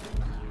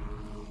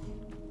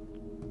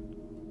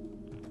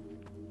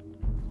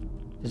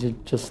 Did you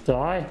just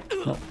die?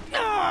 No.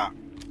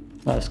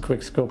 Nice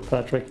quick scope,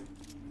 Patrick.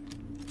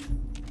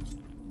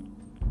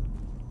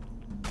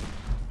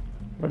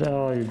 Where the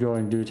hell are you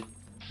going, dude?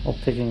 Oh,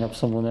 picking up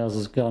someone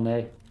else's gun,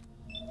 eh?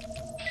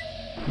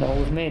 Not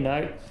with me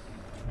now.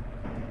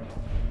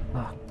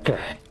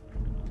 Okay.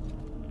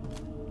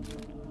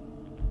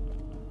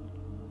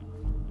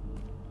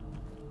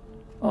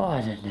 Oh,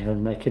 I didn't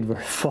even make it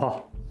very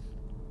far.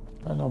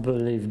 I don't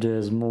believe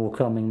there's more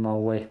coming my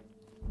way.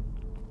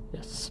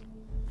 Yes.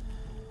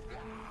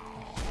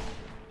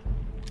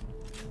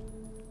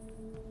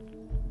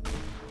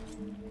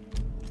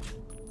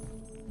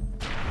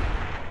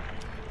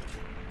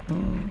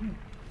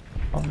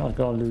 I'm not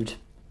gonna loot.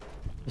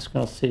 Just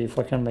gonna see if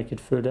I can make it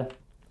further.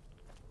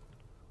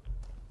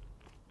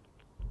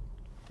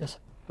 Yes,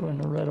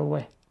 going right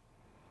away.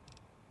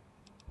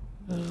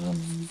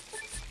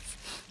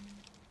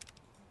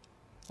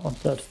 Not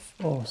that.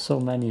 Oh, so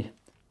many.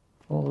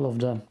 All of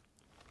them.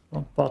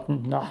 Wrong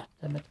button. Nah,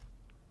 damn it.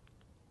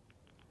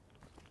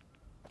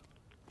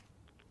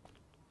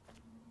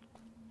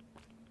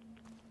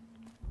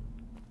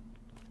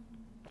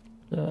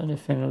 Is there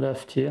anything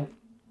left here?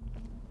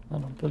 I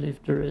don't believe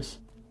there is.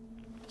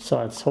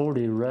 Besides,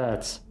 holy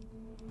rats.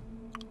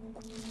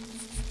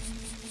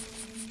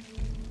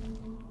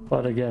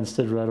 Fight against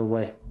it right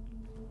away.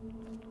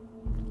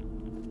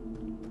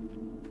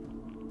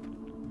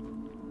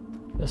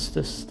 Guess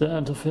this is the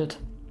end of it.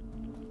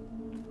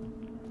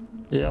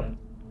 Yep.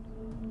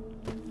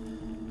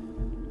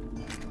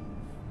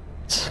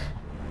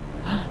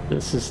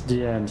 This is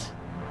the end.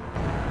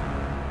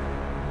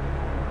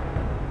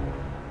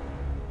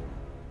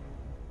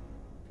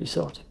 Peace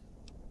out.